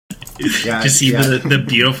Yeah, Just see the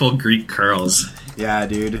beautiful Greek curls. Yeah,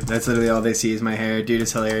 dude. That's literally all they see is my hair. Dude,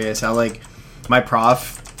 it's hilarious. How, like, my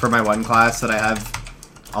prof for my one class that I have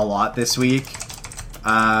a lot this week,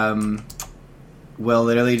 will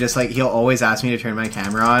literally just, like, he'll always ask me to turn my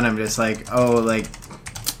camera on. I'm just like, oh, like,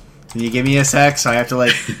 can you give me a sec? So I have to,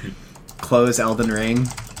 like, close Elden Ring.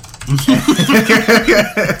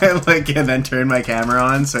 Like, and then turn my camera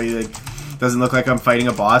on so he, like, doesn't look like I'm fighting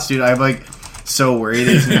a boss. Dude, I'm, like, so worried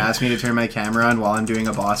that he's gonna ask me to turn my camera on while I'm doing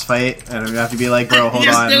a boss fight, and I'm gonna have to be like, bro, hold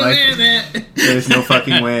on, like, there's no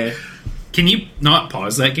fucking way. Can you not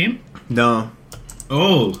pause that game? No.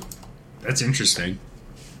 Oh, that's interesting.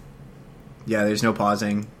 Yeah, there's no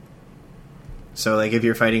pausing. So, like, if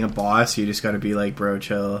you're fighting a boss, you just gotta be like, bro,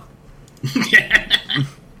 chill.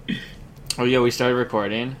 Oh yeah, we started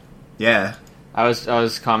recording. Yeah. I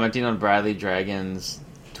was commenting on Bradley Dragon's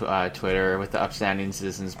Twitter with the Upstanding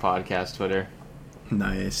Citizens podcast Twitter.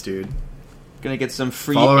 Nice, dude. Gonna get some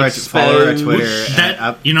free follow our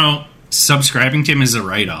Twitter. Subscribing to him is a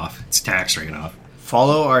write-off. It's tax write-off.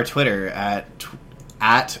 Follow our Twitter at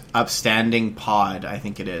Upstanding Pod, I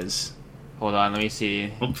think it is. Hold on, let me see.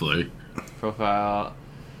 Hopefully. Profile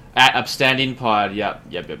at Upstanding Pod. Yep.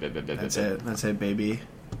 That's it, baby.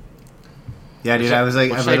 Yeah, dude, I was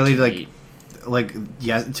like, I literally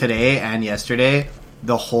today and yesterday,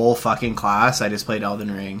 the whole fucking class, I just played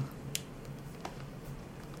Elden Ring.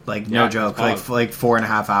 Like, no joke, like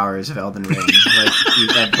 4.5 hours of Elden Ring,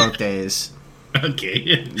 like, at both days.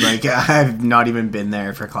 Okay. Like, I've not even been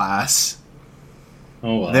there for class.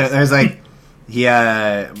 Oh, wow. There's, like,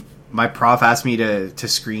 my prof asked me to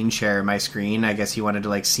screen share my screen. I guess he wanted to,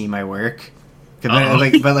 like, see my work.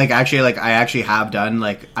 Actually, I actually have done,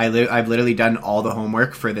 like, I've literally done all the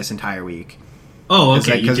homework for this entire week. Oh,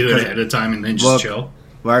 okay, you do it ahead of time and then just chill?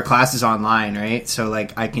 Well, our class is online, right? So,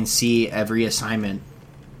 like, I can see every assignment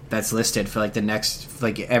that's listed for, like, the next,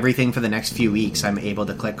 like, everything for the next few weeks I'm able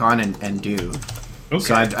to click on and do. Okay.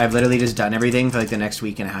 So I've literally just done everything for, like, the next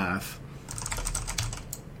week and a half.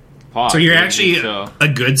 So you're actually a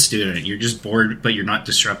good student. You're just bored, but you're not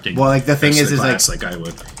disrupting. Well, like, the thing is like I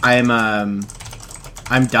would.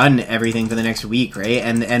 I'm done everything for the next week, right?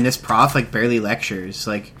 And this prof, like, barely lectures.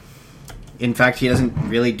 Like, in fact, he doesn't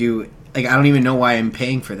really do, like, I don't even know why I'm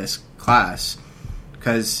paying for this class,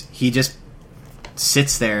 because he just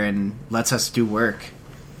sits there and lets us do work.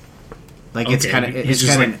 Like, okay. It's kind of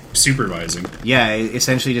like supervising. Yeah,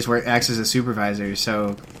 essentially just acts as a supervisor.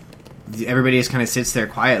 So everybody just kind of sits there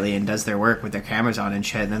quietly and does their work with their cameras on and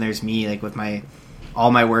shit. And then there's me, like, with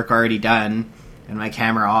all my work already done and my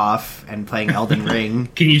camera off and playing Elden Ring.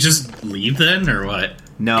 Can you just leave then, or what?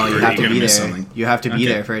 No, you have to be there. Something? You have to be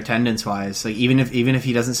there for attendance wise. Like, even if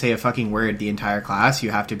he doesn't say a fucking word the entire class,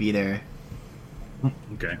 you have to be there.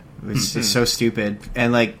 Okay. It's just so stupid.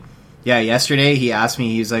 And, like, yeah, yesterday he asked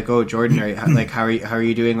me, he's like, "Oh, Jordan, how are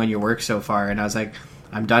you doing on your work so far?" And I was like,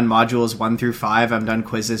 "I'm done modules 1 through 5, I'm done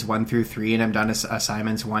quizzes 1 through 3, and I'm done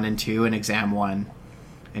assignments 1 and 2 and exam 1."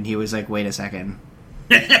 And he was like, "Wait a second."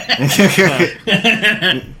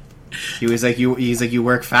 He's like, "You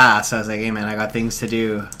work fast." I was like, "Hey, man, I got things to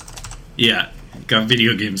do." Yeah, got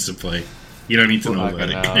video games to play. You don't need to know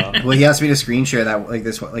about it. Well, he asked me to screen share that, like,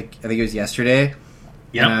 this, like, I think it was yesterday.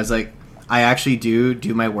 Yeah. And I was like, I actually do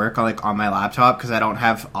my work on my laptop because I don't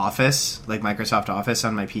have Office, like Microsoft Office,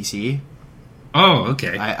 on my PC. Oh,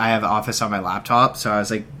 okay. I have Office on my laptop, so I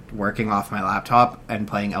was, like, working off my laptop and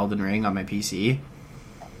playing Elden Ring on my PC.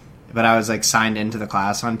 But I was, like, signed into the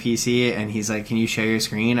class on PC, and he's like, "Can you share your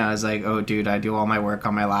screen?" I was like, "Oh, dude, I do all my work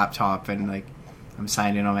on my laptop, and, like, I'm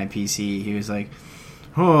signed in on my PC." He was like,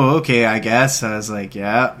 "Oh, okay, I guess." I was like,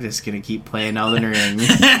 "Yeah, just gonna keep playing Elden Ring."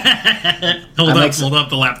 Hold up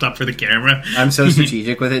the laptop for the camera. I'm so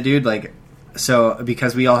strategic with it, dude. Like, so,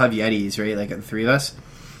 because we all have Yetis, right? Like, the three of us.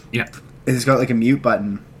 Yeah. It's got, like, a mute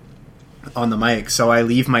button on the mic, so I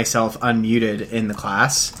leave myself unmuted in the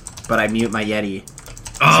class, but I mute my Yeti.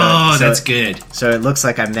 Oh, so that's good. So it looks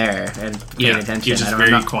like I'm there and paying attention. You're just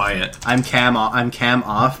very quiet. I'm cam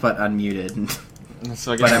off, but unmuted.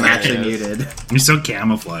 But I'm actually muted. You're so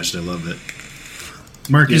camouflaged. I love it.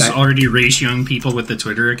 Mark is already ratioing people with the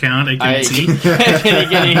Twitter account. I can see.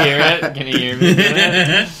 Can you hear it? Can you hear me?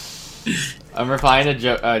 I'm replying to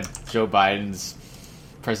Joe Biden's,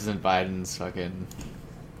 President Biden's fucking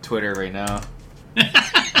Twitter right now.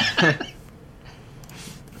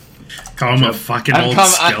 Call him a fucking old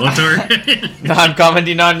Skeletor. No, I'm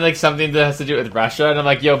commenting on, like, something that has to do with Russia, and I'm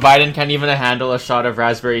like, "Yo, Biden can't even handle a shot of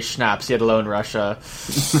raspberry schnapps, yet alone Russia."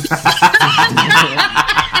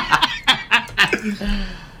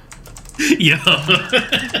 Yo.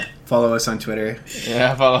 Follow us on Twitter.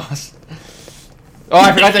 Yeah, follow us. Oh,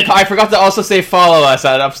 I forgot to also say follow us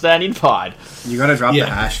at Upstanding Pod. You gotta drop the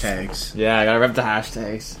hashtags. Yeah, I gotta rep the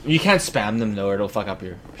hashtags. You can't spam them though, or it'll fuck up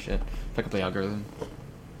your shit. Fuck up the algorithm.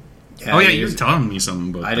 Yeah, you were telling me something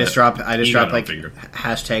about I that. just dropped like figure.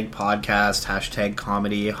 hashtag podcast, hashtag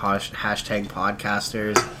comedy, hashtag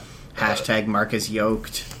podcasters, hashtag Mark is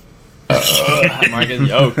yoked. Mark is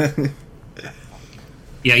yoked.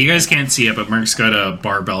 Yeah, you guys can't see it, but Mark's got a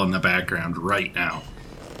barbell in the background right now.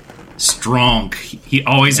 Strong. He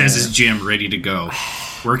always has his gym ready to go.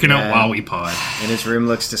 Working out while we pod. And his room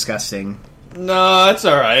looks disgusting. No, it's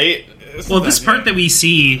alright. Well, this part that we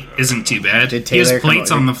see isn't too bad. Did He has Taylor come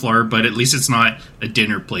plates over? on the floor, but at least it's not a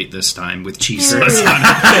dinner plate this time with cheese sauce on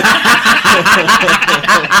it.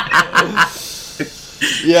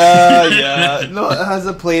 Yeah. No, it has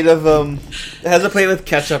a plate of it has a plate with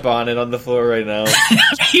ketchup on it on the floor right now.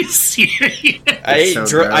 Are you serious? I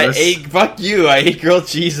gross. ate fuck you. I ate grilled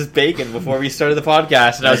cheese with bacon before we started the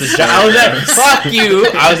podcast, and I was a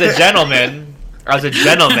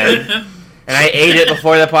gentleman. And I ate it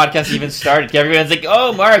before the podcast even started. Everyone's like,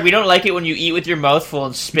 "Oh, Mark, we don't like it when you eat with your mouth full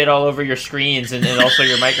and spit all over your screens and also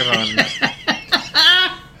your microphone."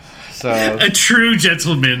 So A true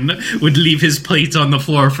gentleman would leave his plate on the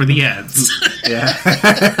floor for the ads. Yeah.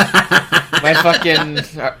 my fucking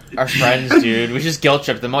our friends, dude, we just guilt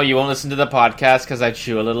trip them. Oh, you won't listen to the podcast because I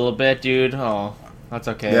chew a little bit, dude. Oh, that's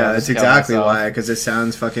okay. Yeah, I'll that's just kill exactly myself. why. Because it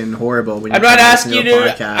sounds fucking horrible when I'm you not listen asking you to a to.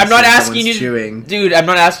 podcast I'm not and asking you someone's to, chewing. dude. I'm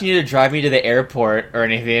not asking you to drive me to the airport or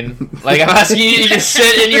anything. Like I'm asking you to just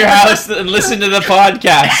sit in your house and listen to the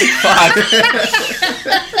podcast. Fuck.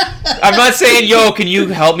 I'm not saying, yo, can you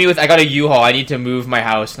help me with? I got a U-Haul. I need to move my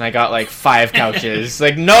house, and I got like 5 couches.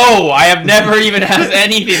 Like, no, I have never even had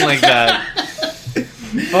anything like that.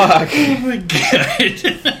 Fuck. Oh my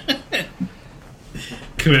god.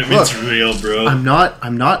 Commitment's real, bro. I'm not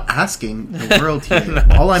asking the world here.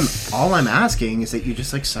 All I'm asking is that you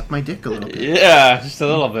just like suck my dick a little bit. Yeah, just a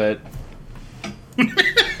little bit.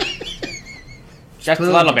 Just a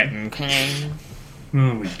little bit. Okay.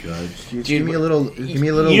 Oh my god. Give me a little.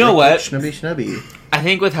 You know what? Snubby. I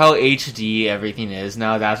think with how HD everything is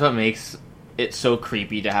now, that's what makes it so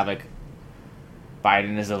creepy to have like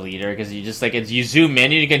Biden as a leader, because you just like you zoom in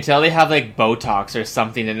and you can tell they have like Botox or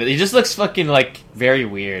something, and it just looks fucking like very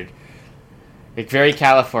weird, like very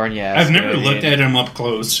California. I've never looked at him up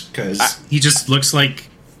close because he just looks like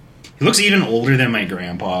he looks even older than my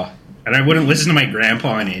grandpa, and I wouldn't listen to my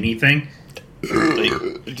grandpa on anything.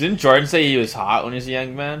 Didn't Jordan say he was hot when he was a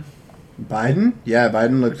young man? Biden? Yeah,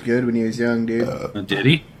 Biden looked good when he was young, dude. Did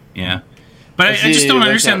he? Yeah. But I just don't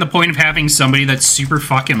understand the point of having somebody that's super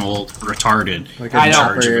fucking old, retarded, Like in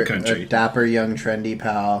charge of a country. a dapper, young, trendy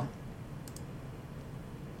pal.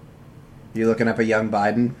 You looking up a young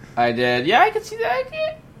Biden? I did. Yeah, I could see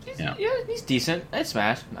that. Yeah. He's decent. I'd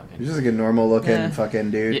smash. No, I'm kidding. He's just like a normal looking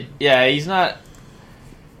fucking dude. Yeah, he's not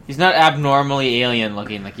abnormally alien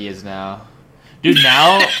looking like he is now. Dude,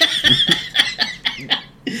 now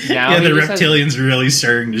Yeah, the he just reptilian's really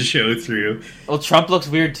starting to show through. Well, Trump looks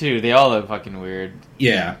weird too. They all look fucking weird.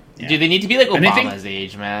 Yeah. Dude, they need to be like And I Obama's think-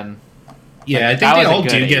 age, man. Yeah, Like, I that think they was a all good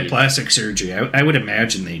do get age. plastic surgery. I would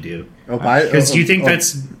imagine they do. Because Do you think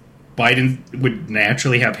that's Biden would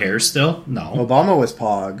naturally have hair still? No. Obama was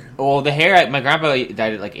Pog. Well, the hair. My grandpa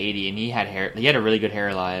died at like 80, and he had hair. He had a really good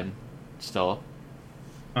hairline. Still,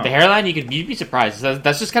 Oh. the hairline you'd be surprised.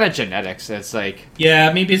 That's just kind of genetics. It's like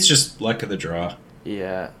Yeah, maybe it's just luck of the draw.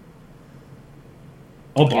 yeah.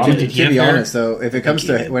 Obama, To did he have be hair? honest, though, if it comes he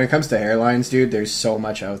to did. when it comes to hairlines, dude, there's so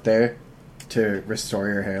much out there to restore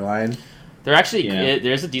your hairline. They're actually Yeah.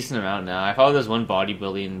 there's a decent amount now. I follow this one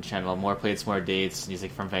bodybuilding channel, More Plates, More Dates. And he's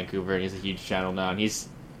like from Vancouver, and he's a huge channel now. And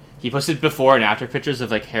he posted before and after pictures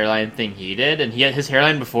of like hairline thing he did, and his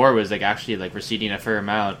hairline before was like actually like receding a fair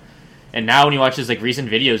amount. And now when you watch his like recent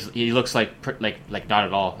videos, he looks like not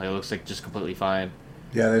at all. Like, it looks like just completely fine.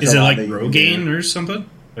 Yeah, there's Is a it lot like that you can Rogaine do. or something?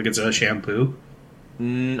 Like it's a shampoo?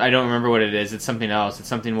 I don't remember what it is. It's something else. It's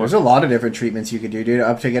something more. There's a lot of different treatments you could do, dude,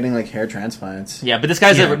 up to getting like hair transplants. Yeah, but this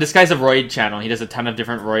guy's Yeah. a roid channel. He does a ton of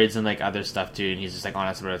different roids and like other stuff too, and he's just like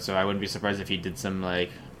honest about it. So I wouldn't be surprised if he did some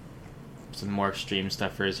more extreme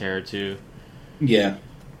stuff for his hair too. Yeah.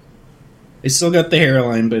 They still got the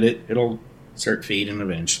hairline, but it'll start fading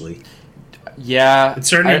eventually. Yeah, It's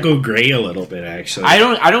starting to go gray a little bit, actually. I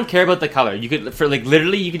don't care about the color. You could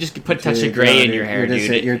literally you could just put a touch of Dude, gray no, in dude, your hair,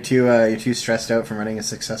 dude. You're too stressed out from running a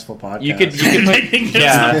successful podcast. You could I put think that's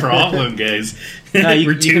yeah. the problem, guys. No, you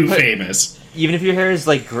We're can too put- famous. Even if your hair is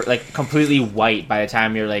like completely white by the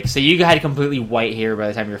time you're like, say you had completely white hair by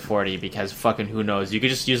the time you're 40, because fucking who knows? You could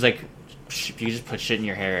just use like, you could just put shit in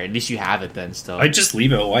your hair. At least you have it then still. I just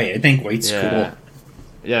leave it white. I think white's cool.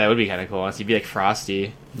 Yeah, that would be kind of cool. You'd be like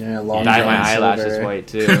Frosty. Yeah, long Dye John my eyelashes Silver. white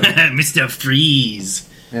too. Mr. Freeze.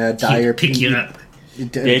 Yeah, dye your Pick you up.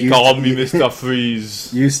 They call me Mr.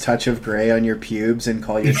 Freeze. Use touch of gray on your pubes and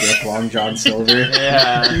call your dick Long John Silver.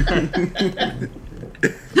 Yeah.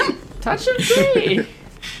 Touch of gray.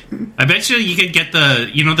 I bet you could get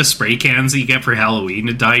the spray cans that you get for Halloween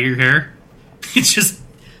to dye your hair. It's just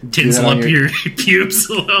tinsel up your pubes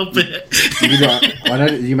a little bit.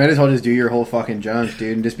 You might as well just do your whole fucking junk,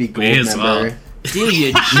 dude, and just be gold member. Well. Do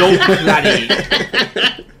you joke, laddie?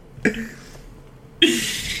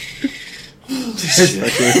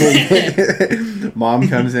 Mom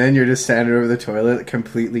comes in, you're just standing over the toilet,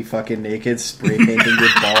 completely fucking naked, spray painting your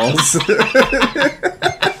balls.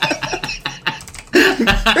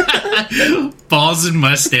 Balls and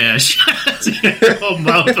mustache. Your whole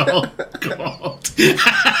mouth all gold.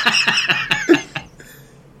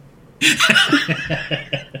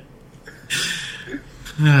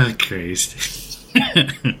 Oh, Christ.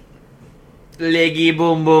 Leggy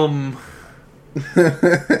boom boom.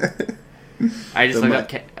 I just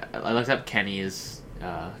looked up Kenny's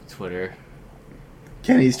Twitter.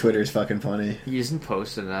 Kenny's Twitter is fucking funny. He doesn't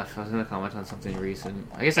post enough. I was gonna comment on something recent.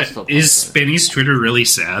 I guess I still post Is Spinny's Twitter really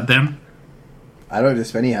sad then? I don't.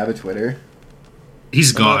 Does Benny have a Twitter?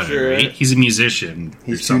 He's I'm not got sure. it, right? He's a musician.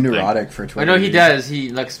 He's or too something. neurotic for Twitter. I know he does. He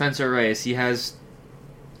like Spencer Rice. He has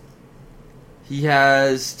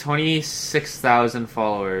 26,000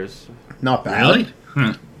 followers, Not bad. Really?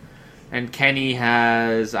 Huh. and Kenny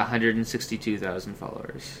has 162,000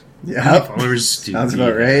 followers. Yeah. Followers do Sounds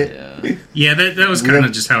about right. Yeah. Yeah, that was We kind of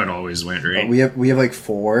have- just how it always went, right? We have like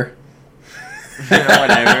 4.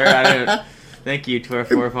 Whatever. I don't. Thank you to our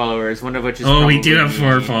 4 followers. One of which is we do probably have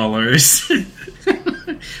 4 me. followers.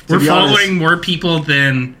 We're be following honest- more people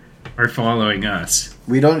than are following us.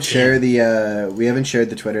 We don't share the. We haven't shared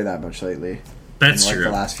the Twitter that much lately. That's in, like, true.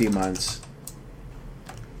 The last few months.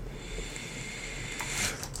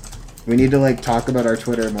 We need to like talk about our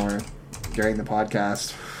Twitter more during the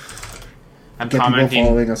podcast. I'm Get people commenting.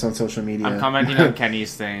 following us on social media. I'm commenting on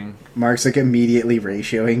Kenny's thing Mark's like immediately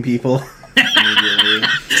ratioing people. immediately.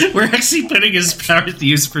 We're actually putting his power to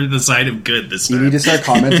use for the side of good this time. You need to start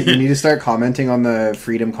commenting. You need to start commenting on the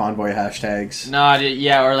Freedom Convoy hashtags. No,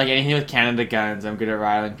 yeah, or like anything with Canada guns. I'm good at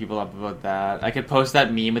riling people up about that. I could post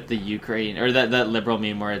that meme with the Ukraine, or that liberal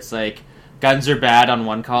meme where it's like guns are bad on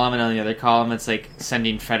one column, and on the other column it's like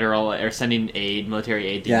sending federal or sending aid, military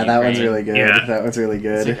aid to Yeah, Ukraine. that one's really good. Yeah. That one's really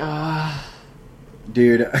good. It's like,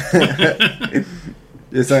 Dude,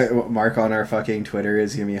 it's like Mark on our fucking Twitter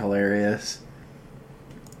is gonna be hilarious.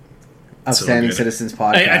 Outstanding good. Citizens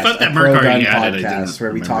Podcast. I thought that a Mark pro-gun already had it, I podcast didn't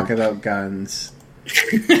where we remember. talk about guns.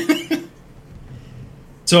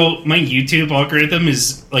 So my YouTube algorithm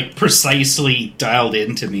is like precisely dialed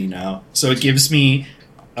into me now. So it gives me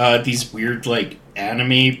these weird like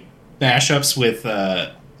anime mashups with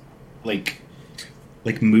like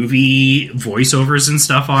movie voiceovers and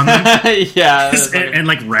stuff on them. yeah, that's like- and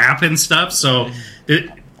like rap and stuff. So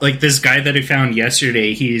like this guy that I found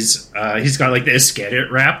yesterday, he's got like the Eskedit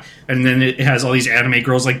rap, and then it has all these anime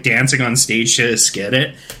girls like dancing on stage to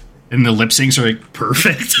Eskedit, and the lip syncs are like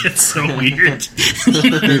perfect. It's so weird.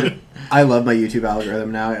 I love my YouTube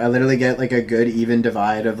algorithm now. I literally get like a good even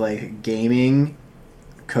divide of like gaming,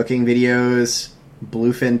 cooking videos,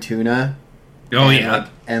 bluefin tuna, Oh and, yeah.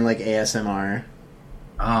 and like ASMR.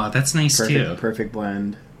 Oh, that's nice too. Perfect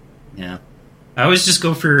blend. Yeah. I always just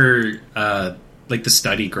go for like the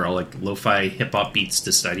study girl, like lo-fi hip hop beats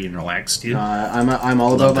to study and relax to. I'm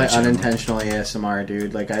all Love about my that channel. unintentional ASMR,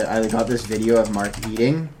 dude. Like I got this video of Mark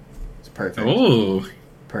eating. It's perfect. Oh,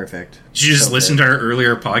 Perfect. you should just So listen good. to our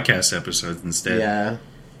earlier podcast episodes instead. Yeah.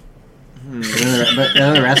 But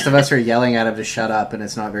then the rest of us are yelling at him to shut up, and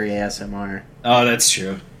it's not very ASMR. Oh, that's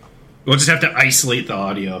true. We'll just have to isolate the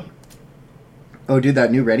audio. Oh, dude,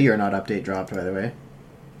 that new Ready or Not update dropped, by the way.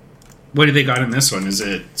 What do they got in this one? Is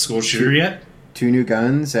it school shooter yet? 2 new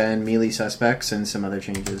guns and melee suspects and some other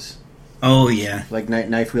changes. Oh yeah, Like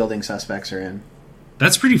knife-wielding suspects are in.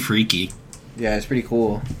 that's pretty freaky. Yeah, it's pretty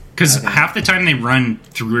cool. Because Okay. half the time they run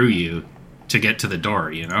through you to get to the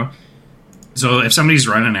door, you know? So if somebody's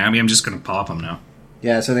running at me, I'm just going to pop them now.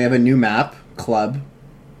 Yeah, so they have a new map, Club.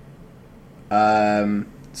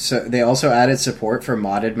 So they also added support for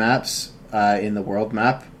modded maps in the world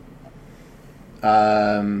map.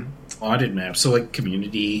 Modded maps, so like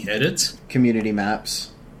community edits? Community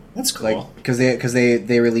maps. That's cool. Like, because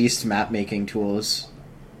they released map making tools.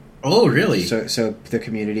 oh, really? So the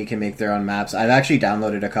community can make their own maps. I've actually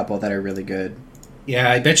downloaded a couple that are really good.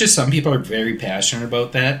 Yeah, I bet you some people are very passionate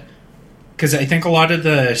about that. Because I think a lot of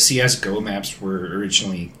the CS:GO maps were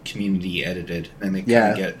originally community edited, and they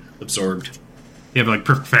kind of get absorbed. They have like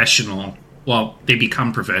professional. Well, they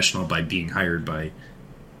become professional by being hired by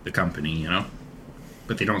the company, you know.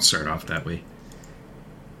 But they don't start off that way.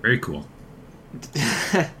 Very cool.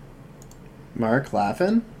 Mark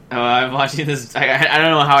laughing? Oh, I'm watching this. I don't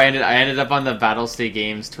know how I ended up on the Battlestate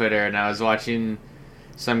Games Twitter, and I was watching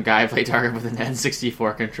some guy play Target with an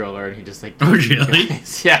N64 controller, and he just like... Oh, really?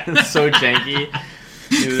 Yeah, it's so janky.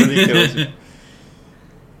 It really kills me.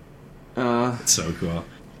 It's so cool.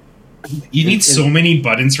 You need so many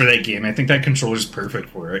buttons for that game. I think that controller's perfect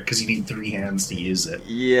for it, because you need 3 hands to use it.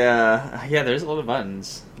 Yeah, there's a lot of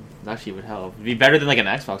buttons. That actually would help. It'd be better than like an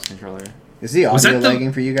Xbox controller. Is the audio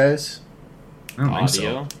lagging for you guys? I don't think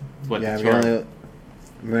so. What, yeah,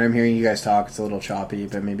 when I'm hearing you guys talk, it's a little choppy,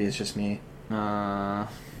 but maybe it's just me.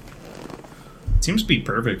 Seems to be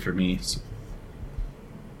perfect for me.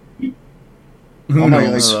 Who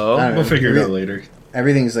knows? We'll figure it out later.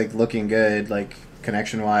 Everything's like looking good, like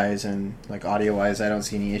connection wise and like audio wise. I don't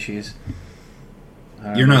see any issues.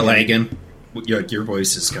 You're not lagging. Your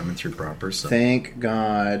voice is coming through proper. So. Thank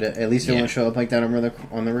God. At least it won't show up like that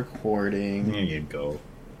on the recording. There you go.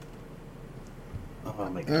 Oh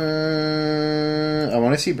my God. I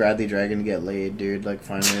want to see Bradley Dragon get laid, dude. Like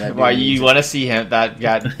finally. Why you want to see him? That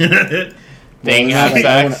got thing have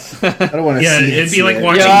sex? I don't want to see. Yeah, it'd be like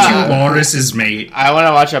watching 2 walruses mate. I want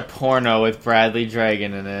to watch a porno with Bradley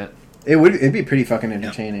Dragon in it. It'd be pretty fucking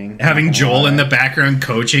entertaining. Having Joel in the background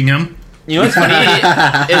coaching him. You know what's funny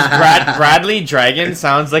is Bradley Dragon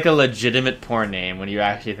sounds like a legitimate porn name when you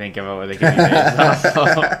actually think about what they could be based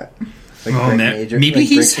off. Maybe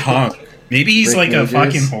he's hung. Maybe he's like a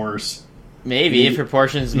fucking horse. Maybe if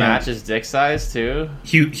proportions match his dick size too.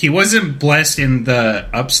 He wasn't blessed in the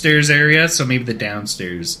upstairs area, so maybe the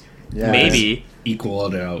downstairs. Yeah. Maybe equal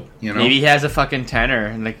it out. You know, maybe he has a fucking tenor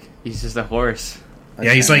and like he's just a horse.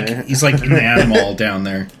 Yeah, he's like in the animal down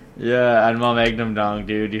there. Yeah, Animal Magnum Dong,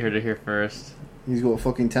 dude. You heard it here first. He's got a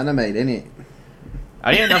fucking tenor, mate, ain't he?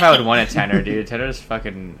 I don't even know if I would want a tenor, dude. Tenor's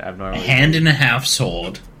fucking abnormal. A hand and a half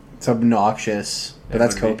sword. It's obnoxious. But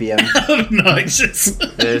that's copium. Obnoxious.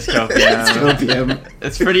 It is copium. It's copium.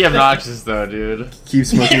 It's pretty obnoxious, though, dude. Keep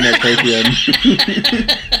smoking that copium.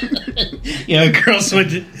 Yeah,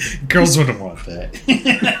 girls wouldn't want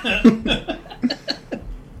that.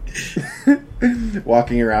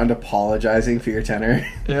 Walking around apologizing for your tenor.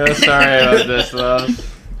 Yeah, sorry about this, love.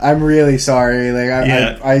 I'm really sorry. Like,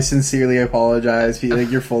 I sincerely apologize.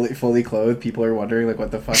 Like, you're fully clothed. People are wondering, like,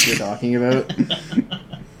 what the fuck you're talking about.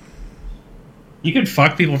 You could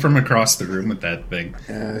fuck people from across the room with that thing.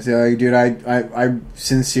 Yeah, so, like, dude, I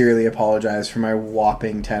sincerely apologize for my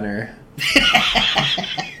whopping tenor.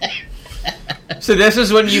 So this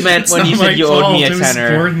is what you meant when you said you owed me a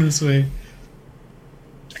tenor. Born this way.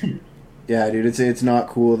 Yeah, dude, it's not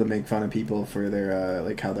cool to make fun of people for their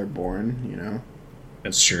like how they're born, you know.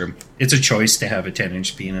 That's true. It's a choice to have a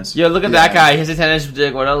 10-inch penis. Yo, look at that guy. He has a 10-inch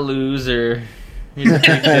dick. What a loser. He's a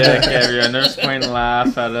big dick. Everyone, there's point to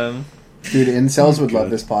laugh at him. Dude, incels would love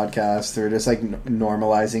this podcast. They're just like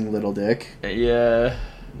normalizing little dick. Yeah.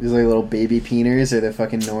 These like little baby peeners are the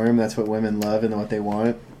fucking norm. That's what women love and what they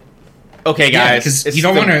want. Okay, guys, because you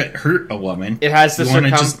don't want to hurt a woman. It has to. You want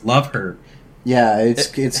to just love her. Yeah,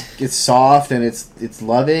 it's soft and it's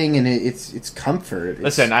loving and it's comfort.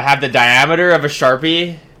 Listen, I have the diameter of a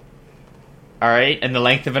Sharpie. All right, and the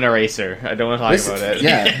length of an eraser. I don't want to talk about it.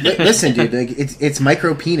 Yeah, listen, dude. Like, it's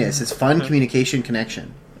micro penis. It's fun communication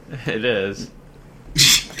connection. It is.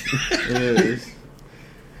 It is.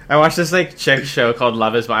 I watched this like chick show called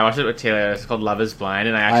Love Is Blind. I watched it with Taylor. It's called Love Is Blind,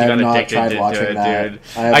 and I actually got addicted to it, dude.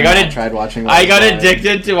 I got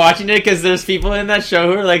addicted to watching it because there's people in that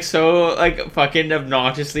show who are like so like fucking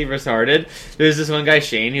obnoxiously retarded. There's this one guy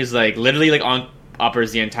Shane who's like literally like on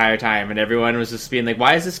uppers the entire time, and everyone was just being like,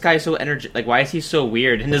 "Why is this guy so energetic? Like, why is he so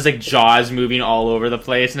weird?" And his like jaws moving all over the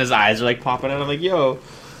place, and his eyes are like popping out. I'm like, "Yo,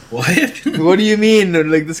 what? What do you mean?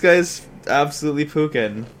 Like, this guy's absolutely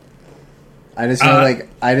pooking." I just know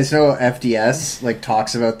FDS like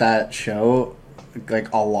talks about that show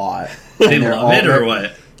like a lot. They love it or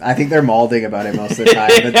what? I think they're malding about it most of the time.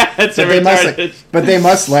 But, yeah, but they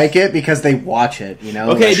must like it because they watch it, you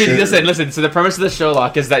know? Okay, like, dude, listen. So the premise of the show,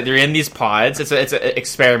 Locke, is that they're in these pods. It's an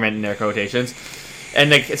experiment in their quotations. And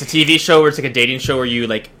like it's a TV show where it's like a dating show where you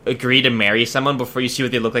like agree to marry someone before you see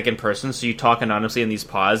what they look like in person. So you talk anonymously in these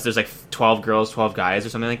pods. There's like 12 girls, 12 guys or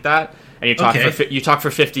something like that. And you talk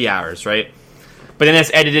for 50 hours, right? But then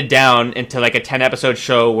it's edited down into like a 10-episode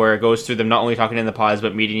show where it goes through them not only talking in the pods,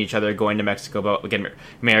 but meeting each other, going to Mexico, getting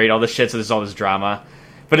married, all this shit, so there's all this drama.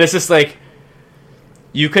 But it's just like...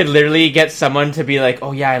 You could literally get someone to be like,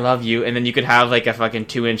 "Oh yeah, I love you," and then you could have like a fucking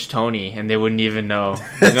 2-inch Tony, and they wouldn't even know.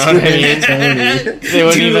 You know what I mean? They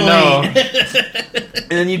wouldn't even know.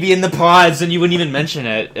 And then you'd be in the pods, and you wouldn't even mention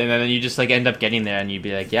it, and then you just like end up getting there, and you'd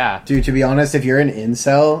be like, "Yeah." Dude, to be honest, if you're an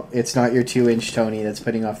incel, it's not your 2-inch Tony that's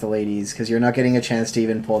putting off the ladies, because you're not getting a chance to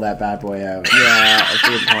even pull that bad boy out. Yeah, that's a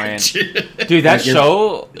good point. Dude, that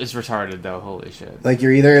show is retarded though. Holy shit! Like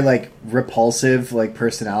you're either like repulsive, like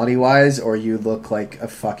personality wise, or you look like a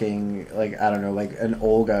fucking like I don't know, like an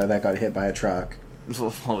Olga that got hit by a truck.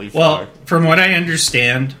 Holy fuck. Well, from what I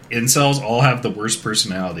understand, incels all have the worst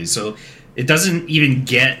personalities, so it doesn't even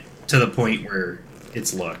get to the point where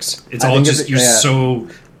it's looks. It's all just you're so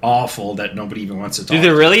awful that nobody even wants to talk. Dude,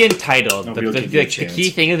 they're really entitled. The key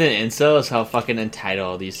thing of an incel is how fucking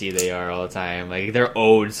entitled you see they are all the time. Like they're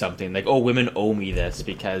owed something. Like, oh, women owe me this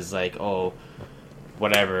because like, oh,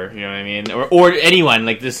 whatever. You know what I mean? Or anyone.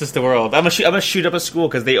 Like, this is the world. I'm gonna shoot up a school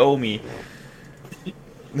because they owe me.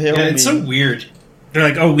 It's so weird. They're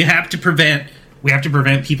like, oh, we have to prevent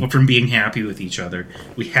people from being happy with each other.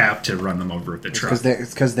 We have to run them over with the truck.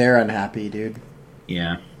 It's because they're unhappy, dude.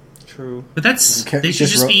 Yeah. True. But they should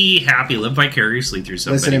just be happy, live vicariously through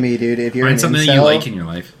somebody. Listen to me, dude. If you're Find an something incel, that you like in your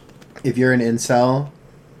life. If you're an incel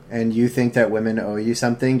and you think that women owe you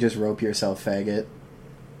something, just rope yourself, faggot.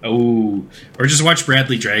 Oh, or just watch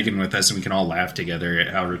Bradley Dragon with us, and we can all laugh together at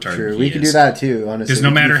how retarded he is. We can do that too. Honestly, because no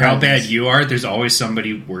matter how bad you are, there's always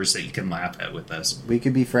somebody worse that you can laugh at with us. We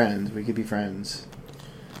could be friends.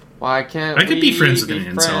 Why can't I could be friends with an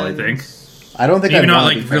incel? I think. I don't think maybe I'd not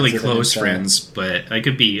want to like be friends really with close an incel. friends, but I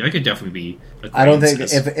could definitely be. I don't think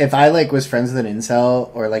if I like was friends with an incel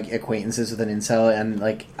or like acquaintances with an incel and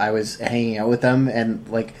like I was hanging out with them and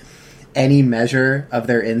like any measure of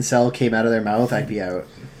their incel came out of their mouth, I'd be out.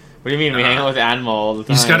 What do you mean? We hang out with Animal all the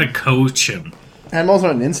time. You just gotta coach him. Animal's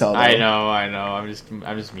not an incel, though. I know. I'm just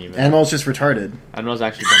memeing. Animal's just retarded. Animal's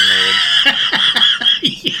actually been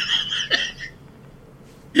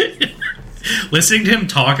married. Listening to him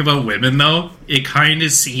talk about women, though, it kind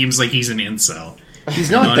of seems like he's an incel.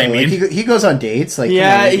 He's not, though. I mean? Like, he goes on dates. Like,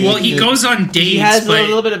 yeah, he goes on dates. He has a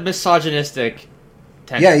little bit of misogynistic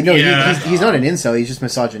tendency. Yeah, he's not an incel. He's just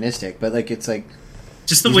misogynistic. But, like, it's like...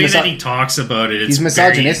 Just the way that he talks about it. He's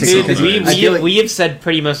misogynistic. Because we have said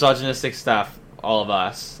pretty misogynistic stuff, all of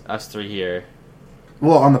us three here.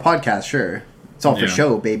 Well, on the podcast, sure. It's all for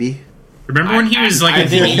show, baby. Remember when he was like a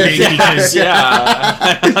guinea pig? Because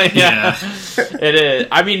yeah, it is.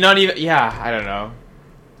 I mean, not even. Yeah, I don't know,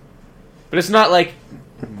 but it's not like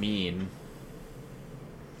mean.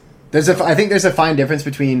 I think there's a fine difference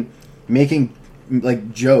between making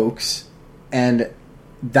like jokes and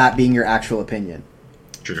that being your actual opinion.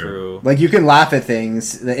 True. Like you can laugh at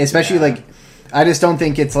things, especially like I just don't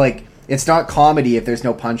think it's like it's not comedy if there's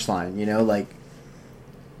no punchline. You know, like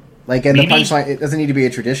and the punchline it doesn't need to be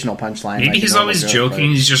a traditional punchline. Maybe like he's always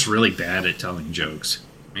joking. He's just really bad at telling jokes.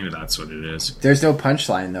 Maybe that's what it is. There's no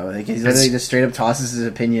punchline though. Like he's literally just straight up tosses his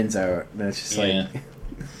opinions out, and it's just like.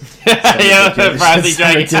 The Bradley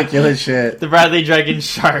Dragon ridiculous shit. The Bradley Dragon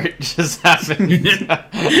chart just happened. You're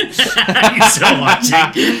still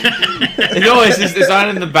watching. No, it's on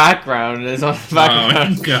in the background. It's on the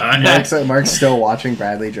background. Oh god! Mark's still watching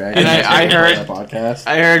Bradley Dragon. And I heard the podcast.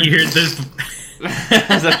 I heard you heard this.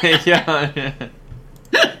 Yeah.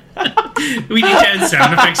 We need to add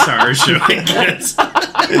sound effects to our show.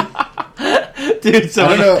 Dude, I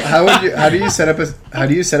don't know how do you set up a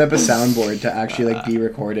soundboard to actually like be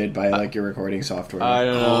recorded by like your recording software? I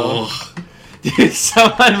don't know. Dude,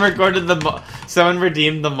 someone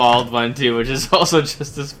redeemed the mauled one too, which is also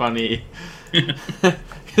just as funny.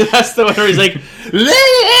 That's the one where he's like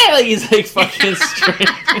he's like fucking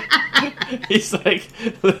screaming. He's like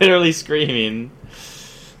literally screaming.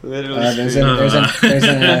 There's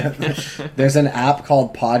an app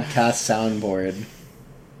called Podcast Soundboard.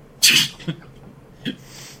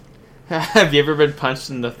 Have you ever been punched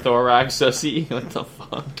in the thorax, Sussy? What the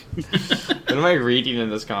fuck? What am I reading in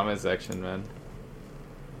this comment section, man?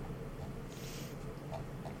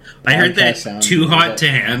 I heard that Too Hot to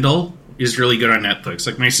Handle is really good on Netflix.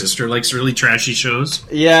 Like, my sister likes really trashy shows.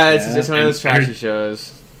 Yeah, it's one of those trashy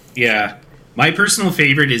shows. Yeah. My personal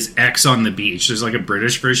favorite is X on the Beach. There's like a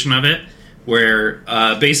British version of it where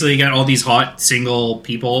basically you got all these hot single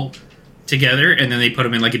people together and then they put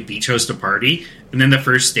them in like a beach house to party. And then the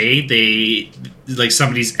first day they like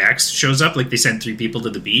somebody's ex shows up, like they send 3 people to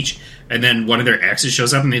the beach, and then one of their exes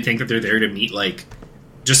shows up and they think that they're there to meet like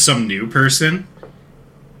just some new person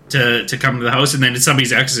to come to the house, and then it's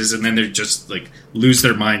somebody's exes, and then they're just like lose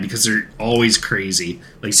their mind because they're always crazy,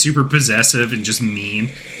 like super possessive and just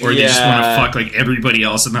mean, or they just want to fuck like everybody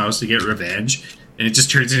else in the house to get revenge. and it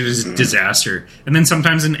just turns into a disaster. And then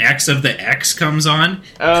sometimes an X of the X comes on.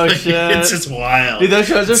 Oh, Like, shit. It's just wild. Dude, those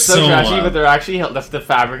shows are so trashy, wild. but they're actually the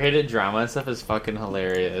fabricated drama and stuff is fucking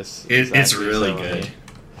hilarious. It's actually really so good. funny.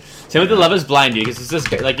 Same with the Love Is Blind, dude, because it's this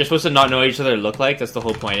guy, like, you're supposed to not know what each other look like. That's the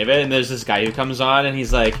whole point of it. And there's this guy who comes on, and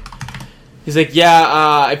he's like,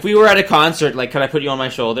 yeah, if we were at a concert, like, could I put you on my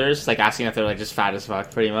shoulders? Like, asking if they're, like, just fat as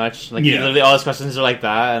fuck, pretty much. Like, literally all his questions are like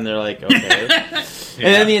that, and they're like, okay. And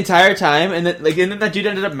then the entire time, and then that dude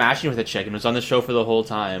ended up matching with a chick, and was on the show for the whole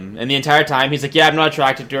time. And the entire time, he's like, yeah, I'm not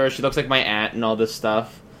attracted to her. She looks like my aunt, and all this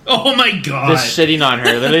stuff. Oh my god. Just shitting on her.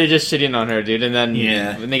 Literally just shitting on her, dude. And then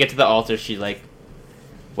Yeah. when they get to the altar, she, like,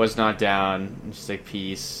 was not down. And she's like,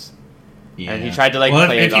 peace. Yeah. And he tried to, like, well,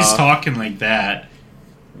 play if it he's off. talking like that,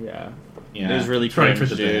 Yeah. yeah, It was really try cringe, for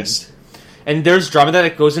the dude. best. And there's drama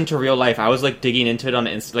that goes into real life. I was, like, digging into it on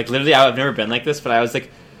like, literally, I've never been like this, but I was, like,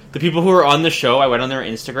 the people who were on the show, I went on their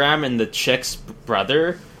Instagram, and the chick's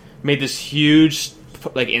brother made this huge,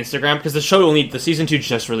 like, Instagram, because the season 2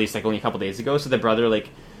 just released, like, only a couple days ago, so the brother, like,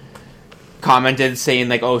 commented saying,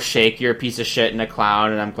 like, oh, Shake, you're a piece of shit and a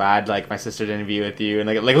clown, and I'm glad, like, my sister didn't be with you, and,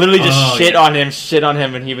 like literally just shit on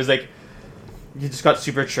him, and he was, like, he just got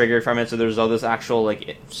super triggered from it, so there was all this actual,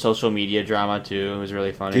 like, social media drama, too. It was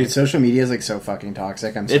really funny. Dude, social media is, like, so fucking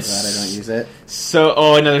toxic. I'm so glad I don't use it.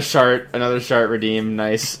 So, another shart redeemed.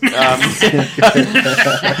 Nice.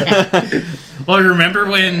 Well, remember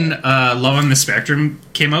when Love on the Spectrum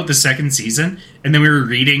came out, the second season, and then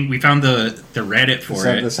we found the Reddit for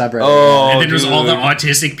The it, subreddit. Oh, and then there was all the dude.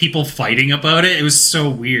 autistic people fighting about it. It was so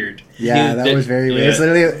weird. Yeah, Dude, that was very weird. yeah. It's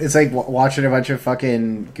literally, it's like watching a bunch of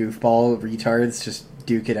fucking goofball retards just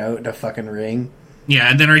duke it out in a fucking ring. Yeah,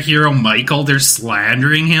 and then our hero Michael, they're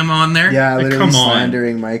slandering him on there. Yeah, like, literally come on.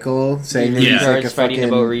 slandering Michael, saying that Yeah. he's like a Retards fighting fucking,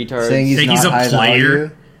 about retards. saying he's Saying not he's a high player.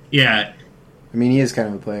 value. Yeah, I mean, he is kind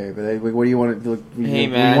of a player, but like, what do you want to? Hey, what man.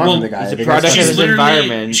 do you want Well, from the guy? he's a The product guy's of she's his fucking- literally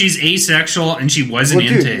environment. she's asexual and she wasn't Well,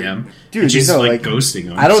 dude, into him. dude, and she's no, like like, ghosting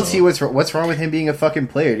him. I don't so. see what's wrong with him being a fucking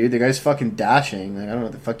player, dude. The guy's fucking dashing. Like, I don't know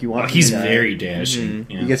what the fuck you want. Well, from he's the guy. very dashing.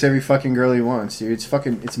 He Yeah. gets every fucking girl he wants, dude.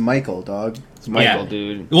 It's Michael, dog. It's Michael. Michael,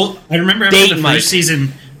 dude. Well, I remember after Date the Mike. first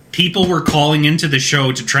season, people were calling into the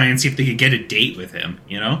show to try and see if they could get a date with him.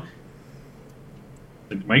 You know,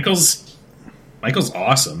 like, Michael's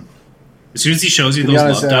awesome. As soon as he shows you To be those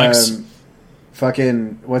honest, love ducks,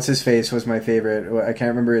 fucking what's his face was my favorite. I can't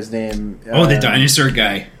remember his name. the dinosaur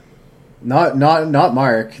guy, Not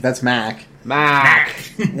Mark. That's Mac. Mac.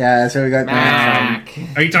 Yeah, so we got Mac.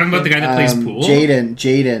 Mac. Are you talking about the guy that plays pool? Jaden.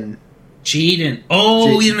 Jaden.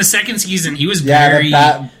 Oh, Jaden. in the second season, he was Yeah, very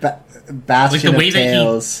the Bastion Like the way of that he-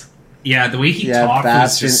 Tales. yeah. The way he Yeah, talked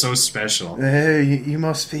Bastion- was just so special. You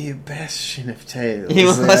must be a bastion of tales. He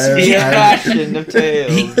must be a I- fashion of He,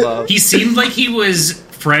 tales. love. he seemed like he was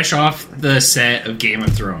fresh off the set of Game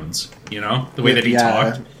of Thrones. You know, the way that he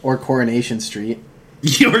talked. Or Coronation Street.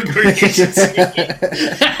 Your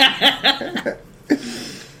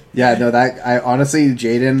Yeah, no, I honestly,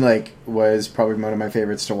 Jaden, like, was probably one of my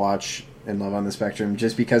favorites to watch in Love on the Spectrum,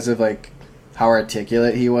 just because of, like, how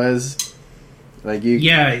articulate he was. Like,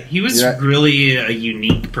 Yeah, he was Yeah. really a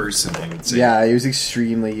unique person, I would say. yeah, he was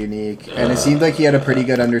extremely unique, and it seemed like he had a pretty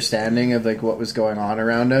good understanding of, like, what was going on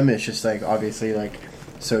around him. It's just, like, obviously, like,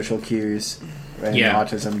 social cues and Yeah.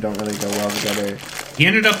 autism don't really go well together. He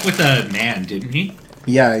ended up with a man, didn't he?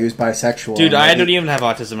 Yeah, he was bisexual. Dude, and, I like, don't even have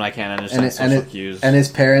autism and I can't understand social cues. And his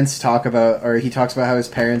parents talk about, or he talks about how his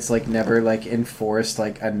parents, like, never, like, enforced,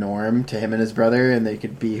 like, a norm to him and his brother, and they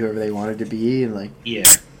could be whoever they wanted to be, and, like, Yeah.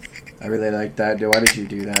 I really like that. Dude, why did you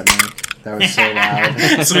do that, Mike? That was so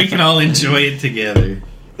loud. So we can all enjoy it together.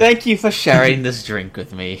 Thank you for sharing this drink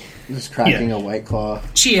with me. Just cracking a White Claw.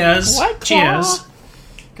 Cheers. White Claw. Cheers.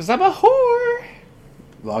 Because I'm a whore.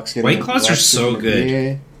 Locke's getting White Claws are Locke's so getting a good.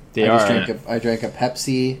 beer. They I just are. drank a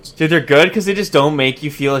Pepsi. Dude, they're good because they just don't make you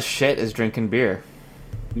feel as shit as drinking beer.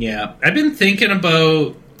 Yeah. I've been thinking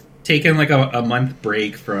about taking like a month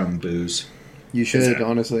break from booze. You should, Exactly.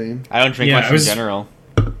 honestly. I don't drink Yeah, much I was- in general.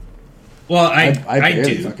 Well, I I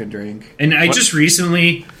barely do. fucking drink. And I What? just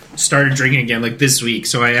recently started drinking again, like this week.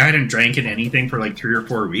 So I hadn't drank in anything for like 3 or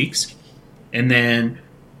 4 weeks. And then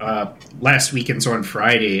last weekend, so on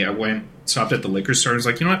Friday, I stopped at the liquor store. I was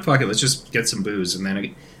like, you know what, fuck it, let's just get some booze. And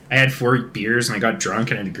then I had 4 beers and I got drunk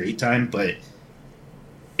and I had a great time. But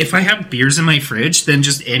if I have beers in my fridge, then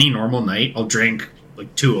just any normal night, I'll drink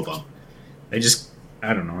like 2 of them.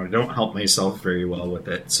 I don't know, I don't help myself very well with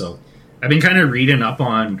it. So I've been kind of reading up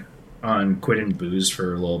on quitting booze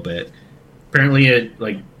for a little bit. Apparently, it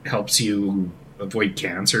like helps you avoid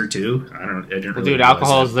cancer too. I didn't. Well, Really dude, realize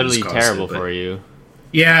alcohol that is literally booze caused terrible it, but- for you.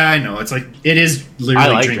 Yeah, I know. It's like it is literally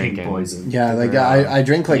I like drinking drinking. poison. Yeah, like I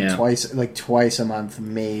drink Yeah. twice a month,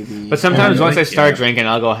 maybe. But sometimes Yeah, once I start yeah. drinking,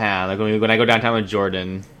 I'll go ham. Like when I go downtown with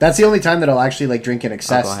Jordan. That's the only time that I'll actually like drink in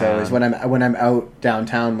excess, I'll go though, ham. is when I'm out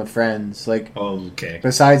downtown with friends. Like, Oh, okay.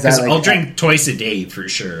 besides that, 'Cause like, I'll drink twice a day for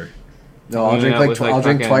sure. No, I'll Yeah, drink like with, like, I'll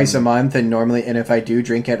drink fucking- twice a month, and if I do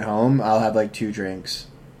drink at home, I'll have like 2 drinks.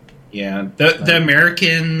 Yeah, the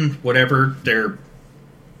American whatever their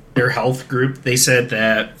health group, they said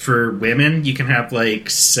that for women you can have like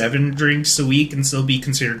 7 drinks a week and still be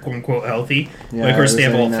considered quote unquote healthy. Yeah, But of course I they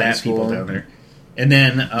was have all learning that in fat people school. down there. And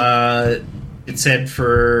then it said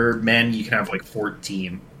for men you can have like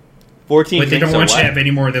 14, 14 but they drinks don't a want you what? to have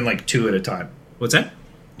any more than like 2 at a time. What's that?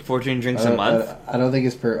 14 drinks a month? I don't think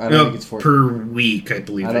it's per. I don't No, think it's per week, I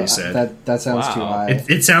believe I they don't, said. that sounds too Wow. high.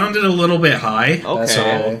 It sounded a little bit high. Okay.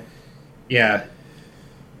 So yeah,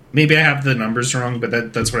 maybe I have the numbers wrong,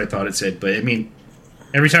 but that's what I thought it said. But I mean,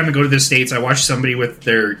 every time I go to the States, I watch somebody with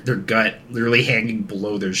their gut literally hanging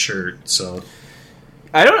below their shirt. So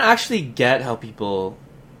I don't actually get how people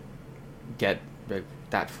get like,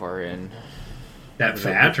 that far in. that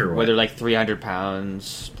fat or Where what? they're like 300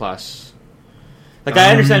 pounds plus. Like,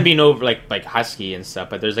 I understand being over, like husky and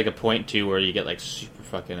stuff, but there's like a point too where you get like super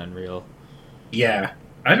fucking unreal. Yeah,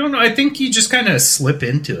 I don't know. I think you just kind of slip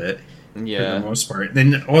into it for the Yeah. most part.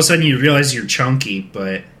 Then all of a sudden you realize you're chunky,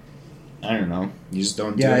 but I don't know. You just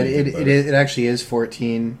don't. Yeah, do anything about it actually is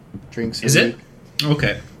 14 drinks. Is a it? week.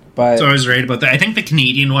 Okay. But So I was right about that. I think the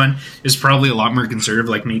Canadian one is probably a lot more conservative,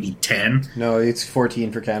 like maybe 10. no, it's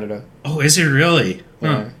 14 for Canada. Oh, is it really?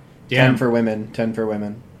 Yeah. Huh. 10 Damn. for women. 10 for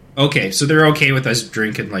women. Okay, so they're okay with us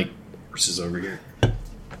drinking like horses over here.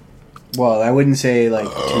 Well, I wouldn't say like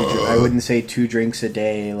I wouldn't say 2 drinks a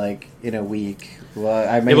day like in a week. Well,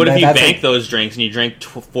 I mean, What if you that's bank like, those drinks and you drink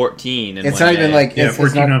 14 in it's one not even day? like Yeah, it's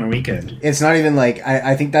 14 not, on a weekend. it's not even like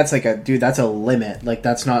I think that's like that's a limit. Like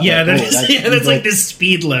that's not Yeah, like, that's like the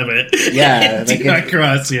speed limit. Yeah, Do like not it-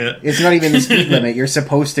 cross yet. It's not even the speed limit. You're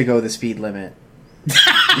supposed to go the speed limit.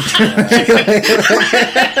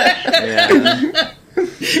 Yeah.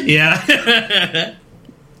 Yeah.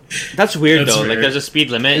 That's weird That's though. Like, weird. there's a speed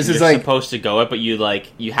limit. This You're is like- supposed to go it, but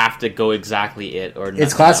you have to go exactly it or nothing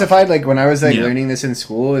It's classified like when I was like Yeah. learning this in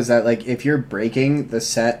school is that like if you're breaking the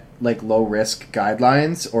set like low risk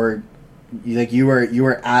guidelines or you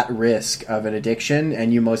were at risk of an addiction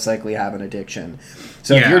and you most likely have an addiction.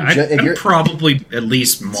 So yeah, if you're if I'm you're probably at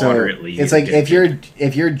least so moderately. it's like addicted.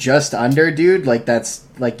 if you're just under, dude, like that's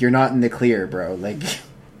like you're not in the clear, bro. Like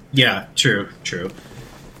Yeah, true.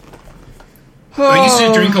 I used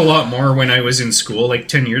to drink a lot more when I was in school, like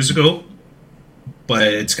 10 years ago. But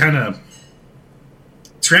it's ramped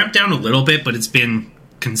down a little bit, but it's been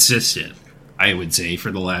consistent, I would say, for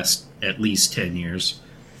the last at least 10 years.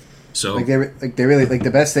 So, they really like the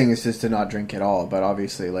best thing is just to not drink at all, but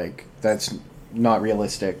obviously like that's not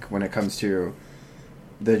realistic when it comes to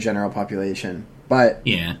the general population. But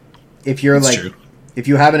yeah, if you're that's like true. if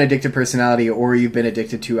you have an addictive personality or you've been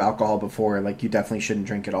addicted to alcohol before, like you definitely shouldn't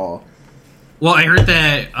drink at all. Well, I heard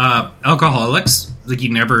that alcoholics, like,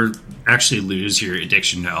 you never actually lose your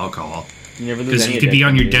addiction to alcohol. You never lose Because any you could be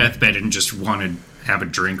on your addiction, dude. deathbed and just want to have a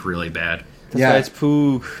drink really bad. That's Yeah. why it's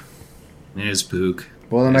pook. It is pook.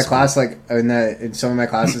 Well, in my That's class, like in some of my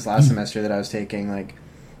classes last semester that I was taking, like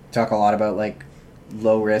talk a lot about like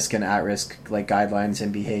low risk and at risk like guidelines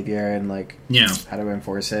and behavior and like Yeah. how to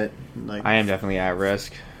enforce it. Like I am definitely at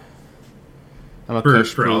risk. I'm a For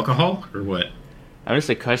kush pook. alcohol? Or what? I'm just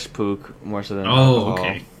a kush pook more so than Oh, alcohol.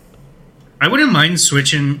 okay. I wouldn't mind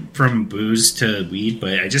switching from booze to weed,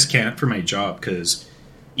 but I just can't for my job because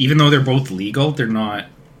even though they're both legal, they're not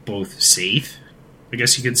both safe, I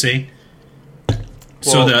guess you could say.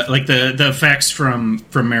 So Well- the effects from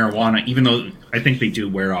marijuana, even though I think they do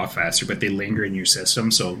wear off faster, but they linger in your system.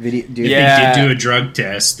 So video, dude, if Yeah. they did do a drug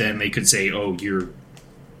test, then they could say, "Oh, you're."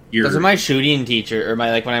 That's what my shooting teacher, or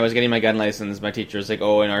my when I was getting my gun license, my teacher was like,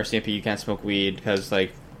 "Oh, in RCMP you can't smoke weed because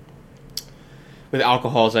like with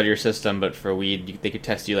alcohol's out of your system, but for weed they could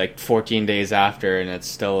test you like 14 days after, and it's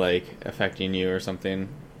still like affecting you or something."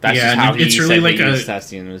 That's Yeah, just how and he it's said really he like was a-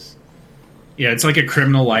 testing was. Yeah, it's like a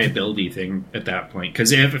criminal liability thing at that point.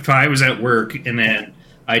 Because if I was at work and then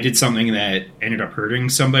I did something that ended up hurting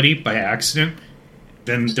somebody by accident,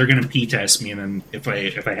 then they're going to p-test me, and then if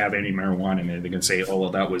I have any marijuana in it, they're going to say, "Oh,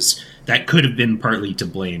 well, that could have been partly to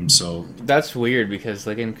blame." So That's weird because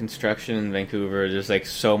like in construction in Vancouver, there's like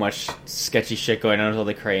so much sketchy shit going on with all